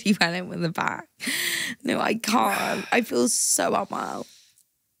really went in with the back. No, I can't. I feel so unwell.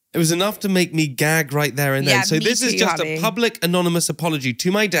 It was enough to make me gag right there and then. Yeah, so this is just a public anonymous apology to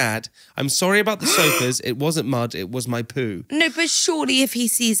my dad. I'm sorry about the sofas. It wasn't mud. It was my poo. No, but surely if he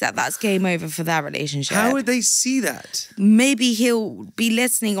sees that, that's game over for their relationship. How would they see that? Maybe he'll be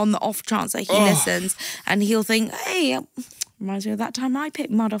listening on the off chance that he listens, and he'll think, hey, reminds me of that time I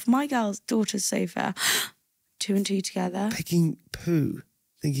picked mud off my daughter's sofa. 2 and 2 together. Picking poo,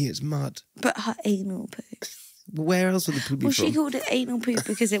 thinking it's mud. But her anal poo. Where else would the poo be from? She called it anal poo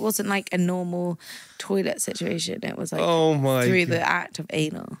because it wasn't like a normal toilet situation. It was like through the act of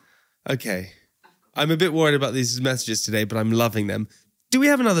anal. Okay. I'm a bit worried about these messages today, but I'm loving them. Do we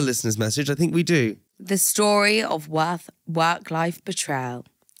have another listener's message? I think we do. The story of work-life betrayal.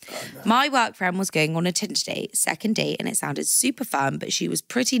 Oh, no. My work friend was going on a Tinder date, second date, and it sounded super fun, but she was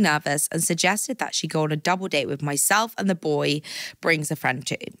pretty nervous and suggested that she go on a double date with myself and the boy brings a friend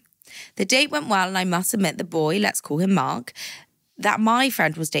too. The date went well, and I must admit the boy, let's call him Mark, that my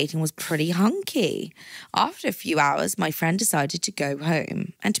friend was dating was pretty hunky. After a few hours, my friend decided to go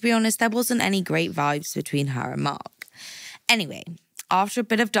home. And to be honest, there wasn't any great vibes between her and Mark. Anyway, after a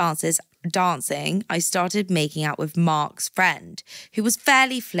bit of dancing, I started making out with Mark's friend, who was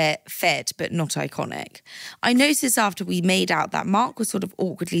fairly fit but not iconic. I noticed after we made out that Mark was sort of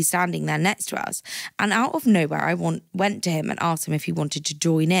awkwardly standing there next to us, and out of nowhere I went to him and asked him if he wanted to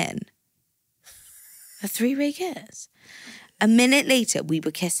join in. A 3-way kiss. A minute later, we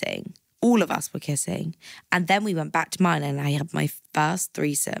were kissing. All of us were kissing. And then we went back to mine and I had my first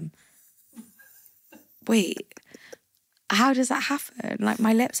threesome. Wait. How does that happen? Like,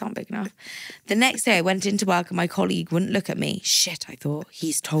 my lips aren't big enough. The next day, I went into work and my colleague wouldn't look at me. Shit, I thought.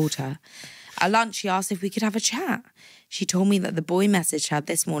 He's told her. At lunch, she asked if we could have a chat. She told me that the boy messaged her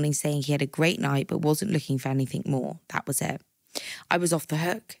this morning saying he had a great night but wasn't looking for anything more. That was it. I was off the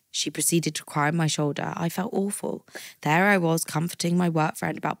hook. She proceeded to cry on my shoulder. I felt awful. There I was, comforting my work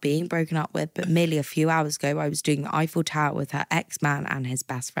friend about being broken up with, but merely a few hours ago, I was doing the Eiffel Tower with her ex-man and his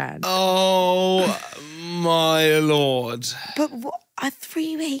best friend. Oh, my Lord. But what? A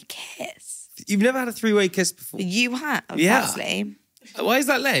 3-way kiss? You've never had a 3-way kiss before? You have. Yeah. That's lame. Why is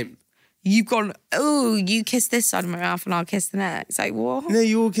that lame? You've gone, oh, you kiss this side of my mouth and I'll kiss the next. Like, what? No,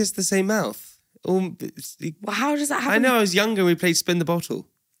 you all kiss the same mouth. Well, how does that happen? I know, I was younger, we played Spin the Bottle.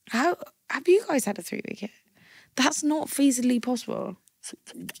 How have you guys had a 3-way kiss? That's not feasibly possible.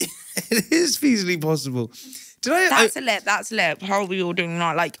 It is feasibly possible. That's a lip. How are we all doing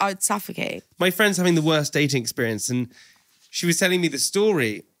that? Like, I'd suffocate. My friend's having the worst dating experience, and she was telling me the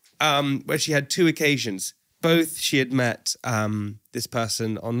story where she had 2 occasions. Both she had met this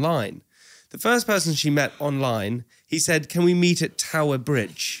person online. The first person she met online, he said, "Can we meet at Tower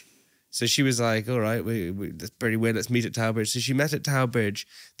Bridge?" So she was like, all right, that's pretty weird. Let's meet at Tower Bridge. So she met at Tower Bridge.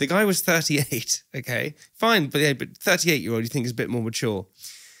 The guy was 38, okay? Fine, but 38-year-old you think is a bit more mature.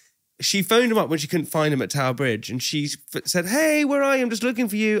 She phoned him up when she couldn't find him at Tower Bridge. And she said, hey, where are you? I'm just looking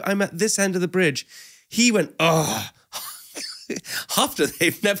for you. I'm at this end of the bridge. He went, oh. After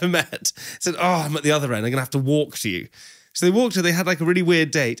they've never met, said, oh, I'm at the other end. I'm going to have to walk to you. So they walked to, they had like a really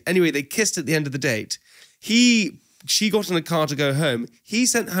weird date. Anyway, they kissed at the end of the date. She got in a car to go home. He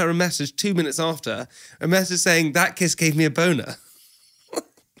sent her a message 2 minutes after, a message saying, that kiss gave me a boner.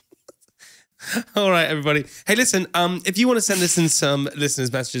 All right, everybody. Hey, listen, if you want to send us in some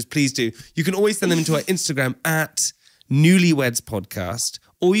listeners' messages, please do. You can always send them into our Instagram at Newlyweds Podcast,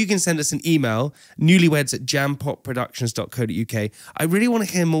 or you can send us an email, newlyweds@jampopproductions.co.uk. I really want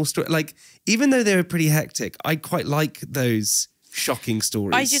to hear more stories. Like, even though they were pretty hectic, I quite like those shocking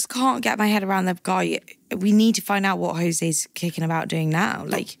stories. I just can't get my head around the guy. We need to find out what Jose's kicking about doing now.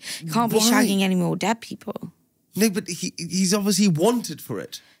 Like, can't be shagging any more dead people. No, but he's obviously wanted for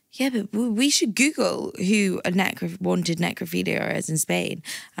it. Yeah, but we should Google who a wanted necrophilia is in Spain,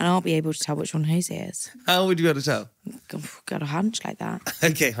 and I'll be able to tell which one Jose is. How would you be able to tell? Got a hunch like that.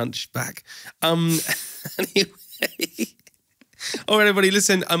 Okay, hunch back. Anyway. All right, everybody,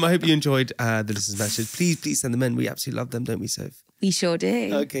 listen, I hope you enjoyed the listeners' message. Please send them in. We absolutely love them, don't we, Soph? We sure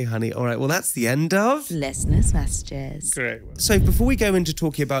do. Okay, honey. All right, well, that's the end of... listeners' messages. Great. So before we go into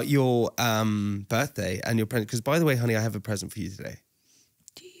talking about your birthday and your present, because by the way, honey, I have a present for you today.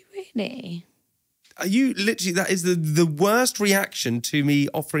 Do you really? Are you literally... That is the worst reaction to me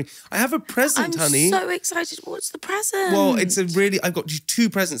offering... I have a present, honey. I'm so excited. What's the present? Well, I've got you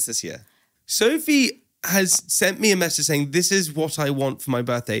 2 presents this year. Sophie has sent me a message saying, this is what I want for my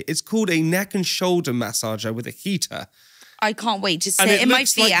birthday. It's called a neck and shoulder massager with a heater. I can't wait to sit in my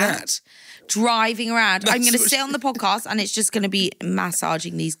Fiat, driving around. I'm going to sit on the podcast and it's just going to be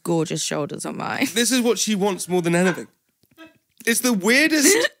massaging these gorgeous shoulders on mine. This is what she wants more than anything. It's the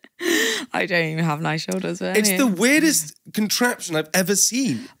weirdest... I don't even have nice shoulders. It's the weirdest contraption I've ever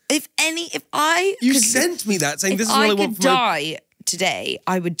seen. You sent me that saying this is what I want for my... Today,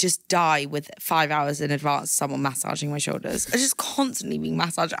 I would just die with 5 hours in advance someone massaging my shoulders. I just constantly being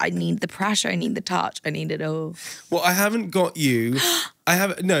massaged. I need the pressure, I need the touch, I need it all. Well, I haven't got you. I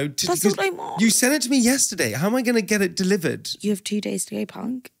haven't, no. That's what I want. You sent it to me yesterday. How am I going to get it delivered? You have 2 days to go,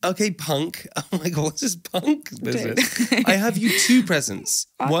 punk. Okay, punk. Oh my God, what's this punk business? I have you 2 presents.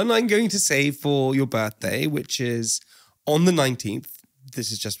 One I'm going to save for your birthday, which is on the 19th.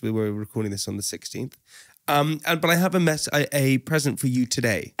 This is just, we were recording this on the 16th. But I have a present for you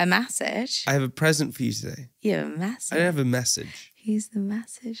today. A message? I have a present for you today. You have a message? I don't have a message. Who's the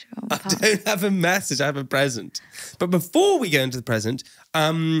message from? I don't have a message. I have a present. But before we go into the present,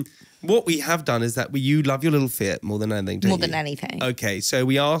 what we have done is that you love your little Fiat more than anything, don't you? More than anything. Okay, so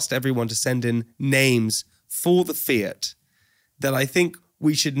we asked everyone to send in names for the Fiat that I think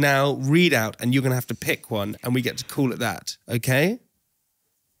we should now read out, and you're going to have to pick one, and we get to call it that, okay?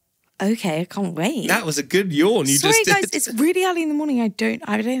 Okay, I can't wait. That was a good yawn. Sorry, guys, it's really early in the morning. I don't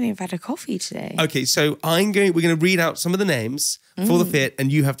think I've had a coffee today. Okay, so we're going to read out some of the names for the Fiat,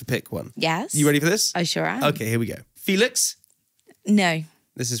 and you have to pick one. Yes. You ready for this? I sure am. Okay, here we go. Felix? No.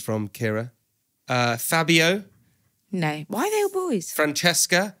 This is from Kira. Fabio? No. Why are they all boys?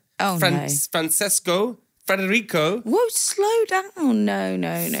 Francesca? Oh, no. Francesco? Federico? Whoa, slow down.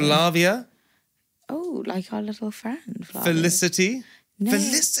 No. Flavia? Oh, like our little friend. Flavia. Felicity? No.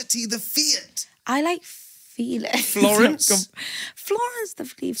 Felicity the Fiat. I like Felix. Florence? Florence the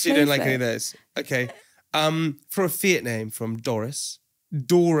Fiat. So you don't like any of those? Okay. For a Fiat name from Doris,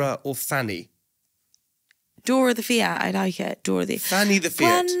 Dora or Fanny? Dora the Fiat, I like it. Fanny the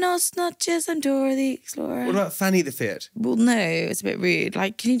Fiat. Buenos noches, I'm Dora the Explorer. What about Fanny the Fiat? Well, no, it's a bit rude.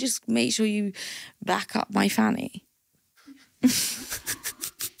 Like, can you just make sure you back up my Fanny?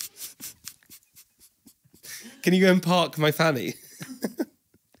 Can you go and park my Fanny?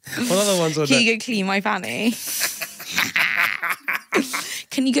 What other ones are there? Can you go clean my fanny?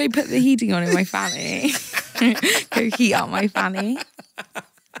 Can you go put the heating on in my fanny? Go heat up my fanny.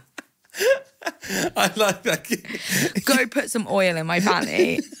 I like that. Go put some oil in my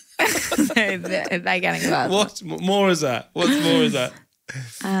fanny. They're getting that. What more is that? What's more is that?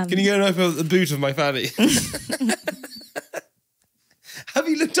 Can you go and open up the boot of my fanny? Have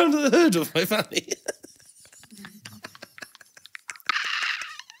you looked under the hood of my fanny?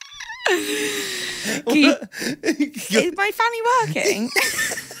 Is my fanny working?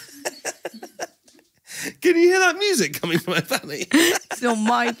 Can you hear that music coming from my fanny? It's not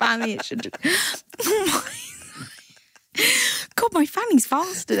my fanny. It should. God, my fanny's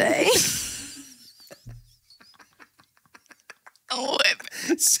fast today. Oh,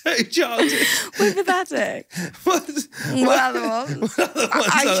 so childish. We're pathetic. What other ones?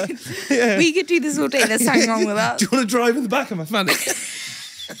 We could do this all day. There's something wrong with that. Do you want to drive in the back of my fanny?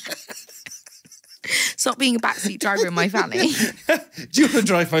 Stop being a backseat driver in my fanny. Do you want to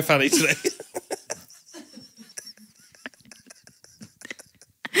drive my fanny today?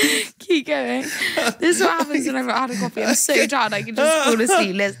 Keep going. This is what happens when I've had a coffee. I'm so tired I can just fall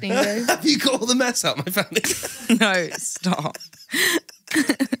asleep listening to it. Have you got all the mess out my fanny? No, stop.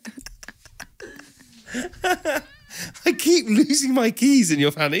 I keep losing my keys in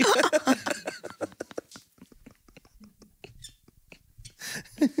your fanny.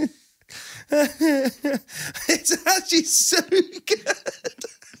 It's actually so good.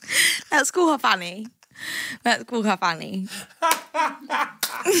 Let's call her Fanny. Let's call her Fanny.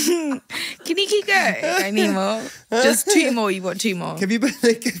 Can you keep going? I need more. Just 2 more. You've got 2 more. Have you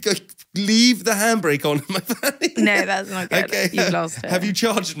leave the handbrake on my fanny? No, that's not good. Okay. You've lost it. Have you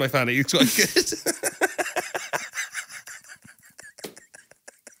charged my fanny? It's quite good.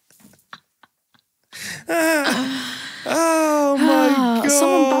 Oh my God.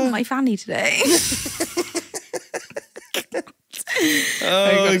 Someone bumped my fanny today.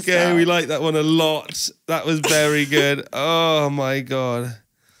 Oh, okay, we like that one a lot. That was very good. Oh my God.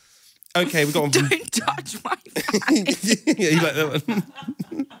 Okay, we got one from... Don't touch my fanny. Yeah, you like that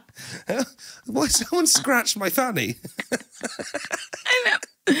one? Why someone scratched my fanny? I know.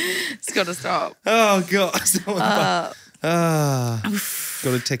 It's got to stop. Oh God.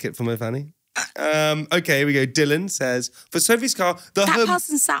 Got a ticket for my fanny. Okay, here we go. Dylan says, for Sophie's car, that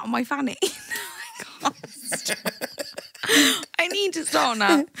person sat on my fanny. I can't stop. I need to stop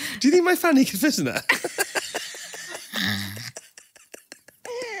now. Do you think my fanny can fit in there?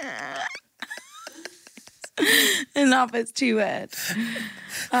 Enough, it's too weird.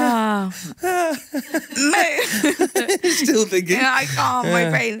 Oh. Still thinking. Yeah, I can't. My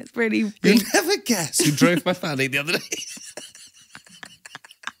brain is really... You'll never guess who drove my fanny the other day.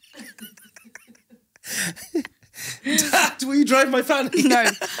 Dad, will you drive my fanny? No,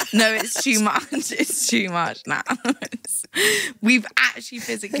 it's too much. It's too much now. We've actually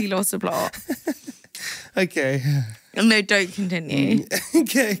physically lost a plot. Okay. No, don't continue.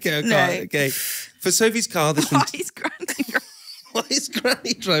 Okay. No. Okay. For Sophie's car, this one... Why is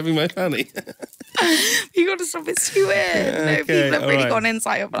Granny driving my fanny? You got to stop. It's too weird. No, people have really gone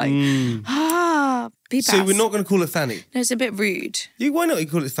inside of like, be So we're not going to call it Fanny? No, it's a bit rude. Why not? You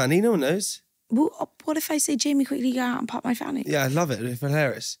call it Fanny? No one knows. Well, what if I say, Jamie, quickly go out and pop my fanny? Yeah, I love it. It's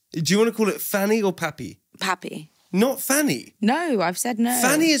hilarious. Do you want to call it Fanny or Pappy? Pappy. Not Fanny. No, I've said no.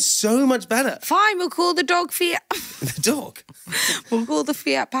 Fanny is so much better. Fine, we'll call the dog Fiat. The dog? We'll call the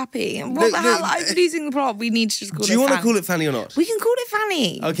Fiat Pappy. What the hell? I'm losing the plot. We need to just call it Do you want to call it Fanny or not? We can call it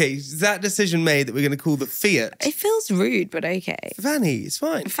Fanny. Okay, is that decision made that we're going to call the Fiat? It feels rude, but okay. Fanny, it's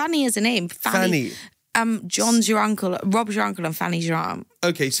fine. Fanny is a name. Fanny. John's your uncle, Rob's your uncle, and Fanny's your aunt.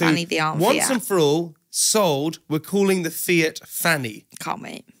 Okay, so Fanny the aunt, once Fiat. and for all, sold, we're calling the Fiat Fanny. Can't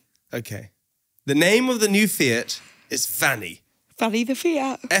wait. Okay. The name of the new Fiat is Fanny. Fanny the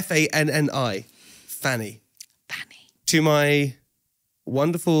Fiat. Fanni. Fanny. Fanny. To my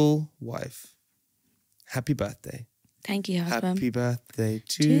wonderful wife, happy birthday. Thank you, husband. Happy birthday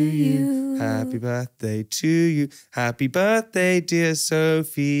to you. Happy birthday to you. Happy birthday, dear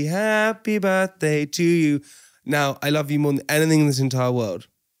Sophie. Happy birthday to you. Now, I love you more than anything in this entire world.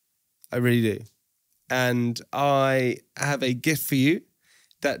 I really do. And I have a gift for you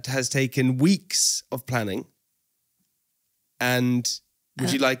that has taken weeks of planning. And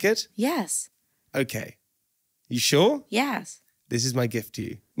would you like it? Yes. Okay. You sure? Yes. This is my gift to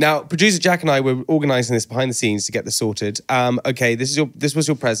you. Now, producer Jack and I were organising this behind the scenes to get this sorted. Okay, this was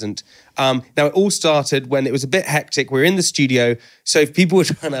your present. Now, it all started when it was a bit hectic. We were in the studio, so if people were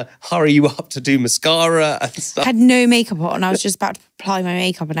trying to hurry you up to do mascara and stuff. I had no makeup on. I was just about to apply my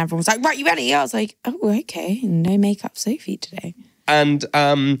makeup and everyone was like, right, you ready? I was like, oh, okay. No makeup Sophie today. And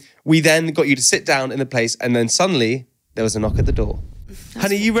we then got you to sit down in the place and then suddenly there was a knock at the door.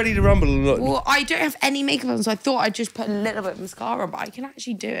 Honey, are you ready to rumble or not? Well, I don't have any makeup on, so I thought I'd just put a little bit of mascara, but I can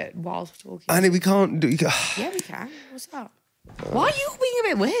actually do it whilst talking. Honey, we can't do it. Yeah, we can. What's up? Why are you all being a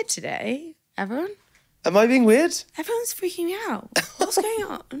bit weird today, everyone? Am I being weird? Everyone's freaking me out. What's going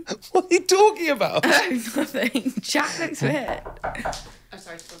on? What are you talking about? Nothing. Jack looks weird. I'm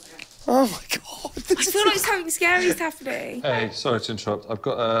sorry, Oh my God. I feel like something scary is happening. Hey, sorry to interrupt. I've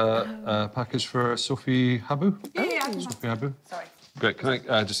got a package for Sophie Habu. Yeah. Sophie Habu. Sorry. Great. Can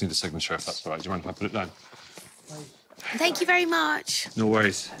I just need a signature if that's all right? Do you mind if I put it down? Thank you very much. No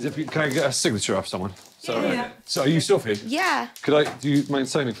worries. Can I get a signature off someone? Yeah. So are you Sophie? Yeah. Do you mind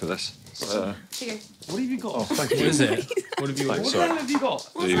signing for this? Here you go. What have you got? Oh, thank you. What is it? What have you got? Thanks, What the hell have you got?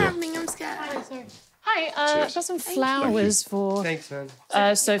 What's happening? I'm scared. Hi, I've got some flowers for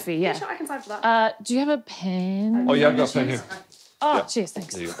Sophie, yeah. I can sign for that. Do you have a pen? Oh, yeah, I've got a pen here. Oh, Yeah. cheers,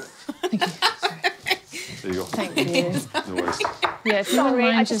 thanks. There you go. Thank you. There you go. Thank you. No worries. Yeah, if you don't Sorry,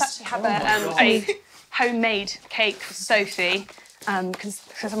 mind I just actually have a homemade cake for Sophie. Can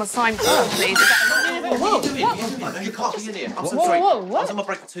someone sign for her, please? You can't be in here. I'm so sorry. I was on my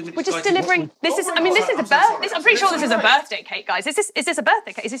break for 2 minutes. We're just delivering. This is. I mean, this is a birthday. I'm pretty sure this is a birthday cake, guys. Is this a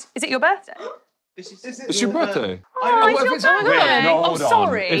birthday cake? Is it your birthday? It's your birthday. Oh, it's your birthday. No, Oh, hold on.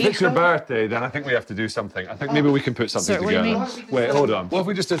 sorry. If it's your birthday, then I think we have to do something. I think maybe we can put something Sorry, what do together. you Wait, hold on. What if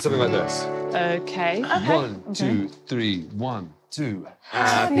we just did something like this? Okay. 1, 2, 3, 1, 2.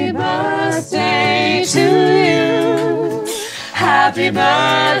 Happy birthday to you. Happy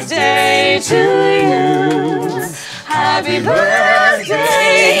birthday to you. Happy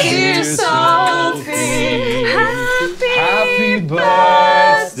birthday, dear Sophie. Happy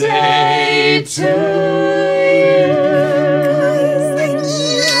birthday to you.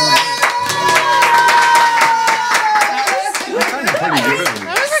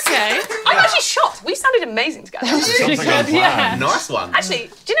 That was okay. I'm actually shocked. We sounded amazing together. Yeah. Nice one. Actually,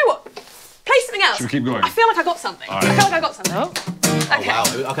 do you know what? Play something else. Should we keep going? I feel like I got something. All right. I feel like I got something. Oh. Okay. Wow.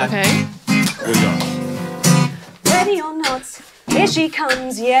 Okay. Here we go. Ready or not, here she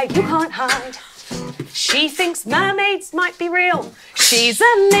comes, yeah, you can't hide. She thinks mermaids might be real. She's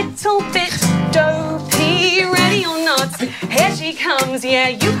a little bit dopey. Ready or not, here she comes, yeah,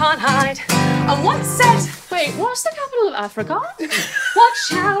 you can't hide. And once said, wait, what's the capital of Africa?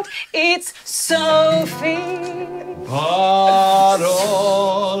 watch out, it's Sophie. But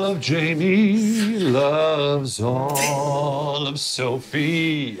all of Jamie loves all of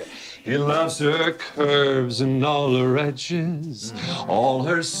Sophie. He loves her curves and all her edges, all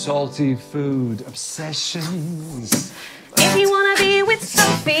her salty food obsessions. If you want to be with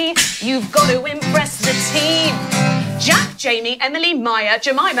Sophie, you've got to impress the team. Jack, Jamie, Emily, Maya,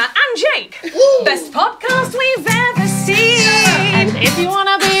 Jemima, and Jake. Best podcast we've ever seen. And if you want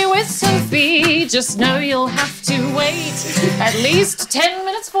to be with Sophie, just know you'll have to wait at least 10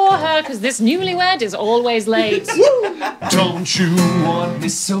 minutes for her, because this newlywed is always late. Don't you want me,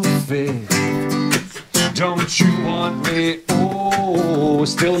 Sophie? Don't you want me? Oh,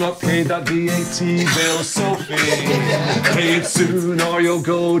 still not paid that VAT bill, Sophie. Pay it soon or you'll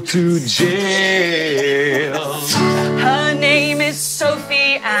go to jail. Her name is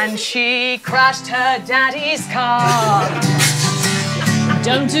Sophie and she crashed her daddy's car.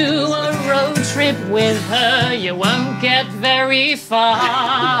 Don't do a road trip with her, you won't get very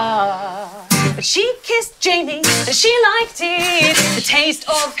far. But she kissed Jamie, she liked it, the taste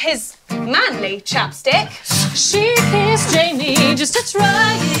of his manly chapstick. She kissed Jamie just to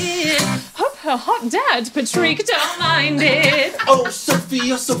try it. Hope her hot dad, Patrick, don't mind it. Oh, Sophie,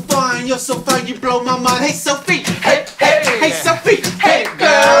 you're so fine, you blow my mind. Hey, Sophie, hey, hey, hey, Sophie, hey,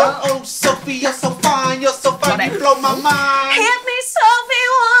 girl. Oh, Sophie, you're so fine, you blow my mind. Hit me, Sophie,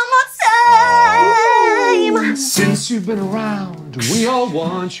 one more time. Since you've been around, we all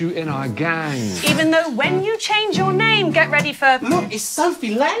want you in our gang. Even though when you change your name, get ready for... Look, it's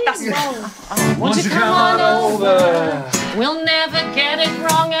Sophie Lane. That's wrong. Won't you come on over? We'll never get it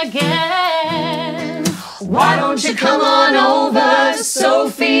wrong again. Why don't you come on over to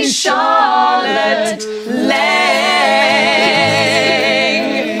Sophie Charlotte Lane?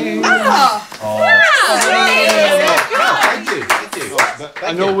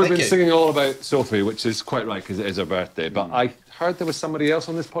 I know we've been singing all about Sophie, which is quite right because it is her birthday, but I heard there was somebody else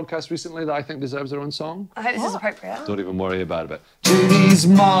on this podcast recently that I think deserves their own song. I hope this is appropriate. Don't even worry about it. Jamie's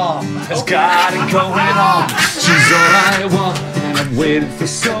mom has got it going on. She's all I want, and I've waited for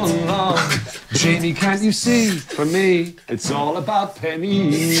so long. Jamie, can't you see? For me, it's all about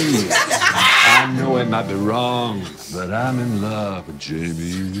pennies. I know it might be wrong, but I'm in love with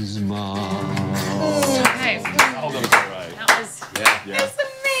Jamie's mom. Okay. Oh, that was all right. That's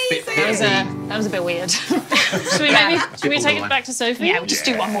amazing. That was a bit weird. Should we take it back to Sophie? Yeah, we'll just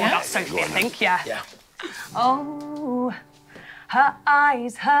do one more about Sophie, I think. Yeah. Oh, her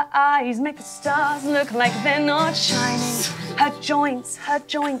eyes make the stars look like they're not shining. Her joints,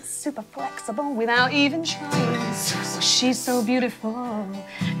 super flexible without even trying. She's so beautiful,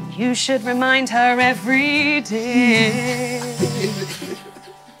 you should remind her every day.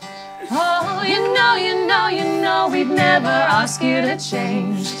 Oh, you know, we'd never ask you to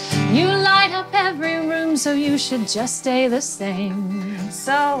change. You light up every room, so you should just stay the same.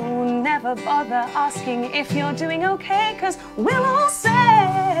 So never bother asking if you're doing okay, 'cause we'll all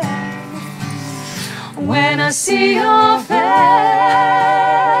say, when I see your face,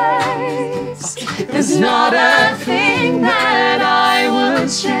 there's not a thing that I would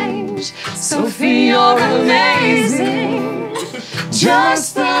change. Sophie, you're amazing,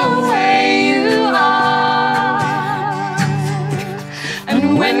 just the way you are.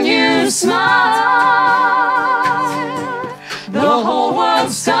 And when you smile, the whole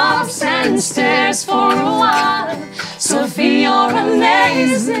world stops and stares for a while. Sophie, you're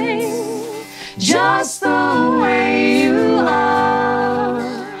amazing, just the way you are.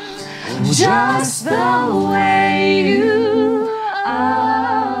 Just the way you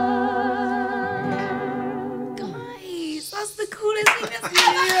are. Guys, that's the coolest thing that's been.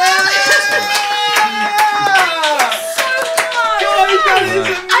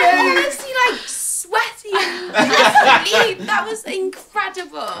 I'm honestly like sweaty and that was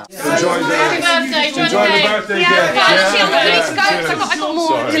Happy birthday. Enjoy the birthday gift. I got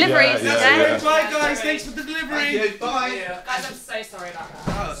more deliveries. Bye, guys. Thanks for the delivery. Bye. Guys, I'm so sorry about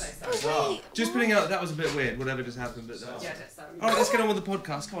that. I'm so sorry. Just putting out, that was a bit weird, whatever just happened. But Yeah, don't sorry. all right, let's get on with the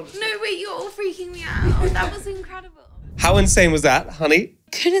podcast. Come on. No, wait, you're all freaking me out. That was incredible. How insane was that, honey?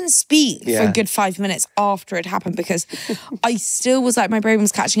 Couldn't speak for a good 5 minutes after it happened because I still was like, my brain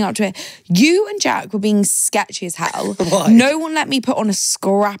was catching up to it. You and Jack were being sketchy as hell. Why? No one let me put on a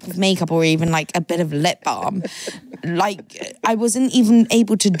scrap of makeup or even like a bit of lip balm. Like, I wasn't even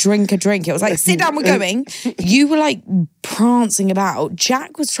able to drink a drink. It was like, sit down, we're going. You were like prancing about.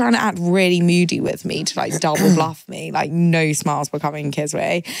 Jack was trying to act really moody with me to like double bluff me. Like, no smiles were coming his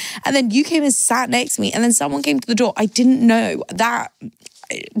way. And then you came and sat next to me, and then someone came to the door. I didn't know that.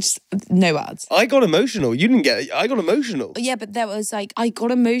 Just no words. I got emotional. You didn't get it. I got emotional. Yeah, but there was like, I got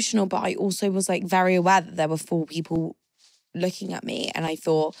emotional, but I also was like very aware that there were 4 people looking at me, and I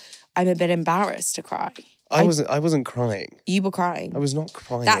thought, I'm a bit embarrassed to cry. I wasn't crying. You were crying. I was not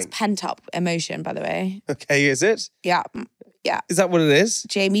crying. That's pent up emotion, by the way. Okay, is it? Yeah. Yeah. Is that what it is?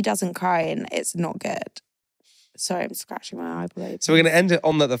 Jamie doesn't cry and it's not good. Sorry, I'm scratching my eyebrow. So we're going to end it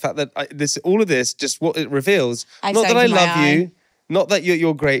on the fact that all of this, just what it reveals, not that I love you, not that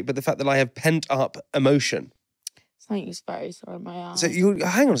you're great, but the fact that I have pent up emotion. Something is very sorry in my eye. So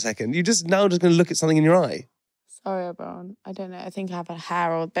hang on a second. You're just going to look at something in your eye. Sorry, everyone. I don't know. I think I have a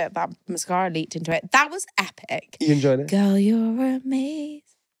hair or a bit of that mascara leaked into it. That was epic. You enjoyed it? Girl, you're amazing.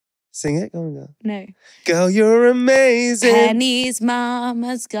 Sing it. Go on, girl. No. Girl, you're amazing. Penny's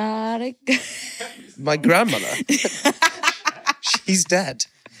mama's got a... My grandmother. She's dead.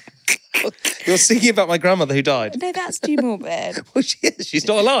 You're singing about my grandmother who died. No, that's too morbid. Well, she is. She's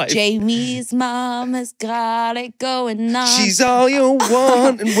not alive. Jamie's mama's got it going on. She's all you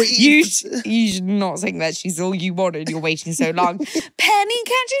want and wait. You should not sing that. She's all you want and you're waiting so long. Penny,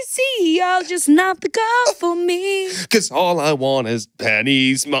 can't you see? You're just not the girl for me. Because all I want is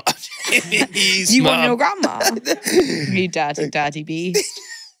Penny's mom. You want your grandma? You dirty, dirty beast.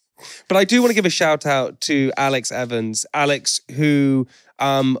 But I do want to give a shout out to Alex Evans. Alex, who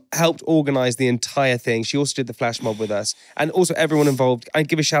helped organise the entire thing. She also did the flash mob with us. And also everyone involved. I'd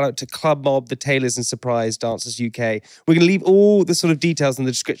give a shout out to Club Mob, the Tailors and Surprise Dancers UK. We're going to leave all the sort of details in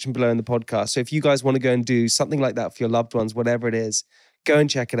the description below in the podcast. So if you guys want to go and do something like that for your loved ones, whatever it is, go and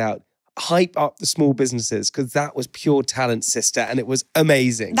check it out. Hype up the small businesses, because that was pure talent, sister, and it was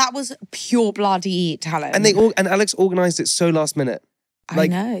amazing. That was pure bloody talent. And Alex organised it so last minute. I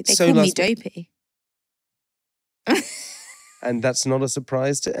know. They called me Dopey. And that's not a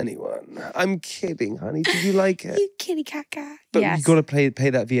surprise to anyone. I'm kidding, honey. Did you like it? You kitty caca. But yes. you've got to pay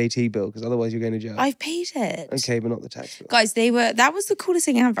that VAT bill, because otherwise you're going to jail. I've paid it. Okay, but not the tax bill. Guys, that was the coolest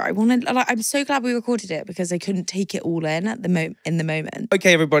thing ever. I'm so glad we recorded it because I couldn't take it all in at the moment.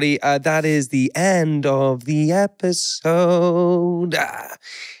 Okay, everybody, that is the end of the episode.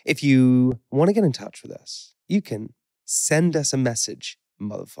 If you want to get in touch with us, you can send us a message.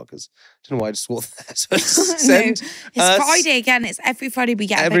 Motherfuckers. Don't know why I just swore that. So it's Friday again. It's every Friday we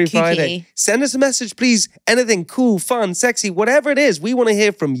get every a bit Friday. kooky. Send us a message, please. Anything cool, fun, sexy, whatever it is. We want to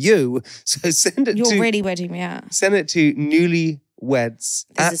hear from you. So send it You're really weirding me out. Send it to newlyweds.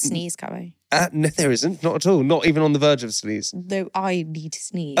 There's a sneeze coming. No, there isn't. Not at all. Not even on the verge of a sneeze. No, I need to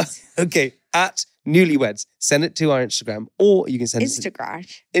sneeze. Okay. At newlyweds. Send it to our Instagram. Or you can send Instagram.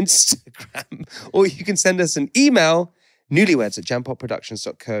 Or you can send us an email.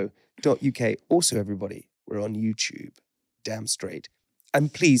 newlyweds@jampotproductions.co.uk. Also, everybody, we're on YouTube. Damn straight.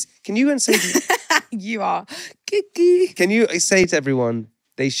 And please, can you say you are. Can you say to everyone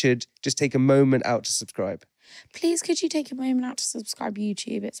they should just take a moment out to subscribe? Please, could you take a moment out to subscribe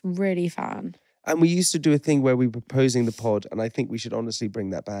YouTube? It's really fun. And we used to do a thing where we were proposing the pod, and I think we should honestly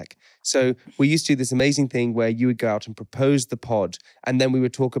bring that back. So we used to do this amazing thing where you would go out and propose the pod, and then we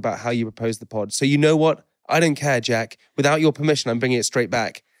would talk about how you proposed the pod. So you know what? I don't care, Jack. Without your permission, I'm bringing it straight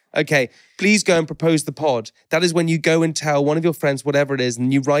back. Okay, please go and propose the pod. That is when you go and tell one of your friends, whatever it is,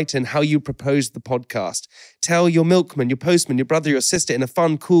 and you write in how you proposed the podcast. Tell your milkman, your postman, your brother, your sister in a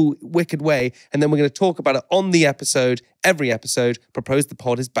fun, cool, wicked way. And then we're going to talk about it on the episode. Every episode, Propose the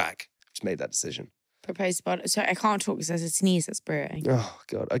Pod is back. Just made that decision. Propose the pod. Sorry, I can't talk because there's a sneeze that's brewing. Oh,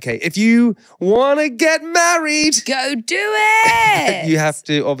 God. Okay, if you want to get married, go do it. You have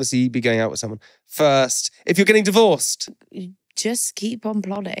to obviously be going out with someone first. If you're getting divorced, just keep on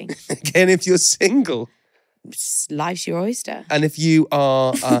plodding. Again, if you're single, life's your oyster. And if you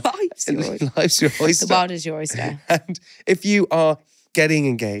are life's your oyster. The world is your oyster. And if you are getting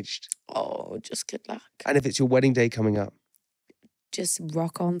engaged, just good luck. And if it's your wedding day coming up, just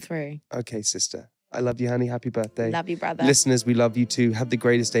rock on through. Okay, sister. I love you, honey. Happy birthday. Love you, brother. Listeners, we love you too. Have the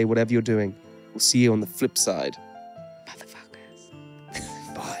greatest day, whatever you're doing. We'll see you on the flip side.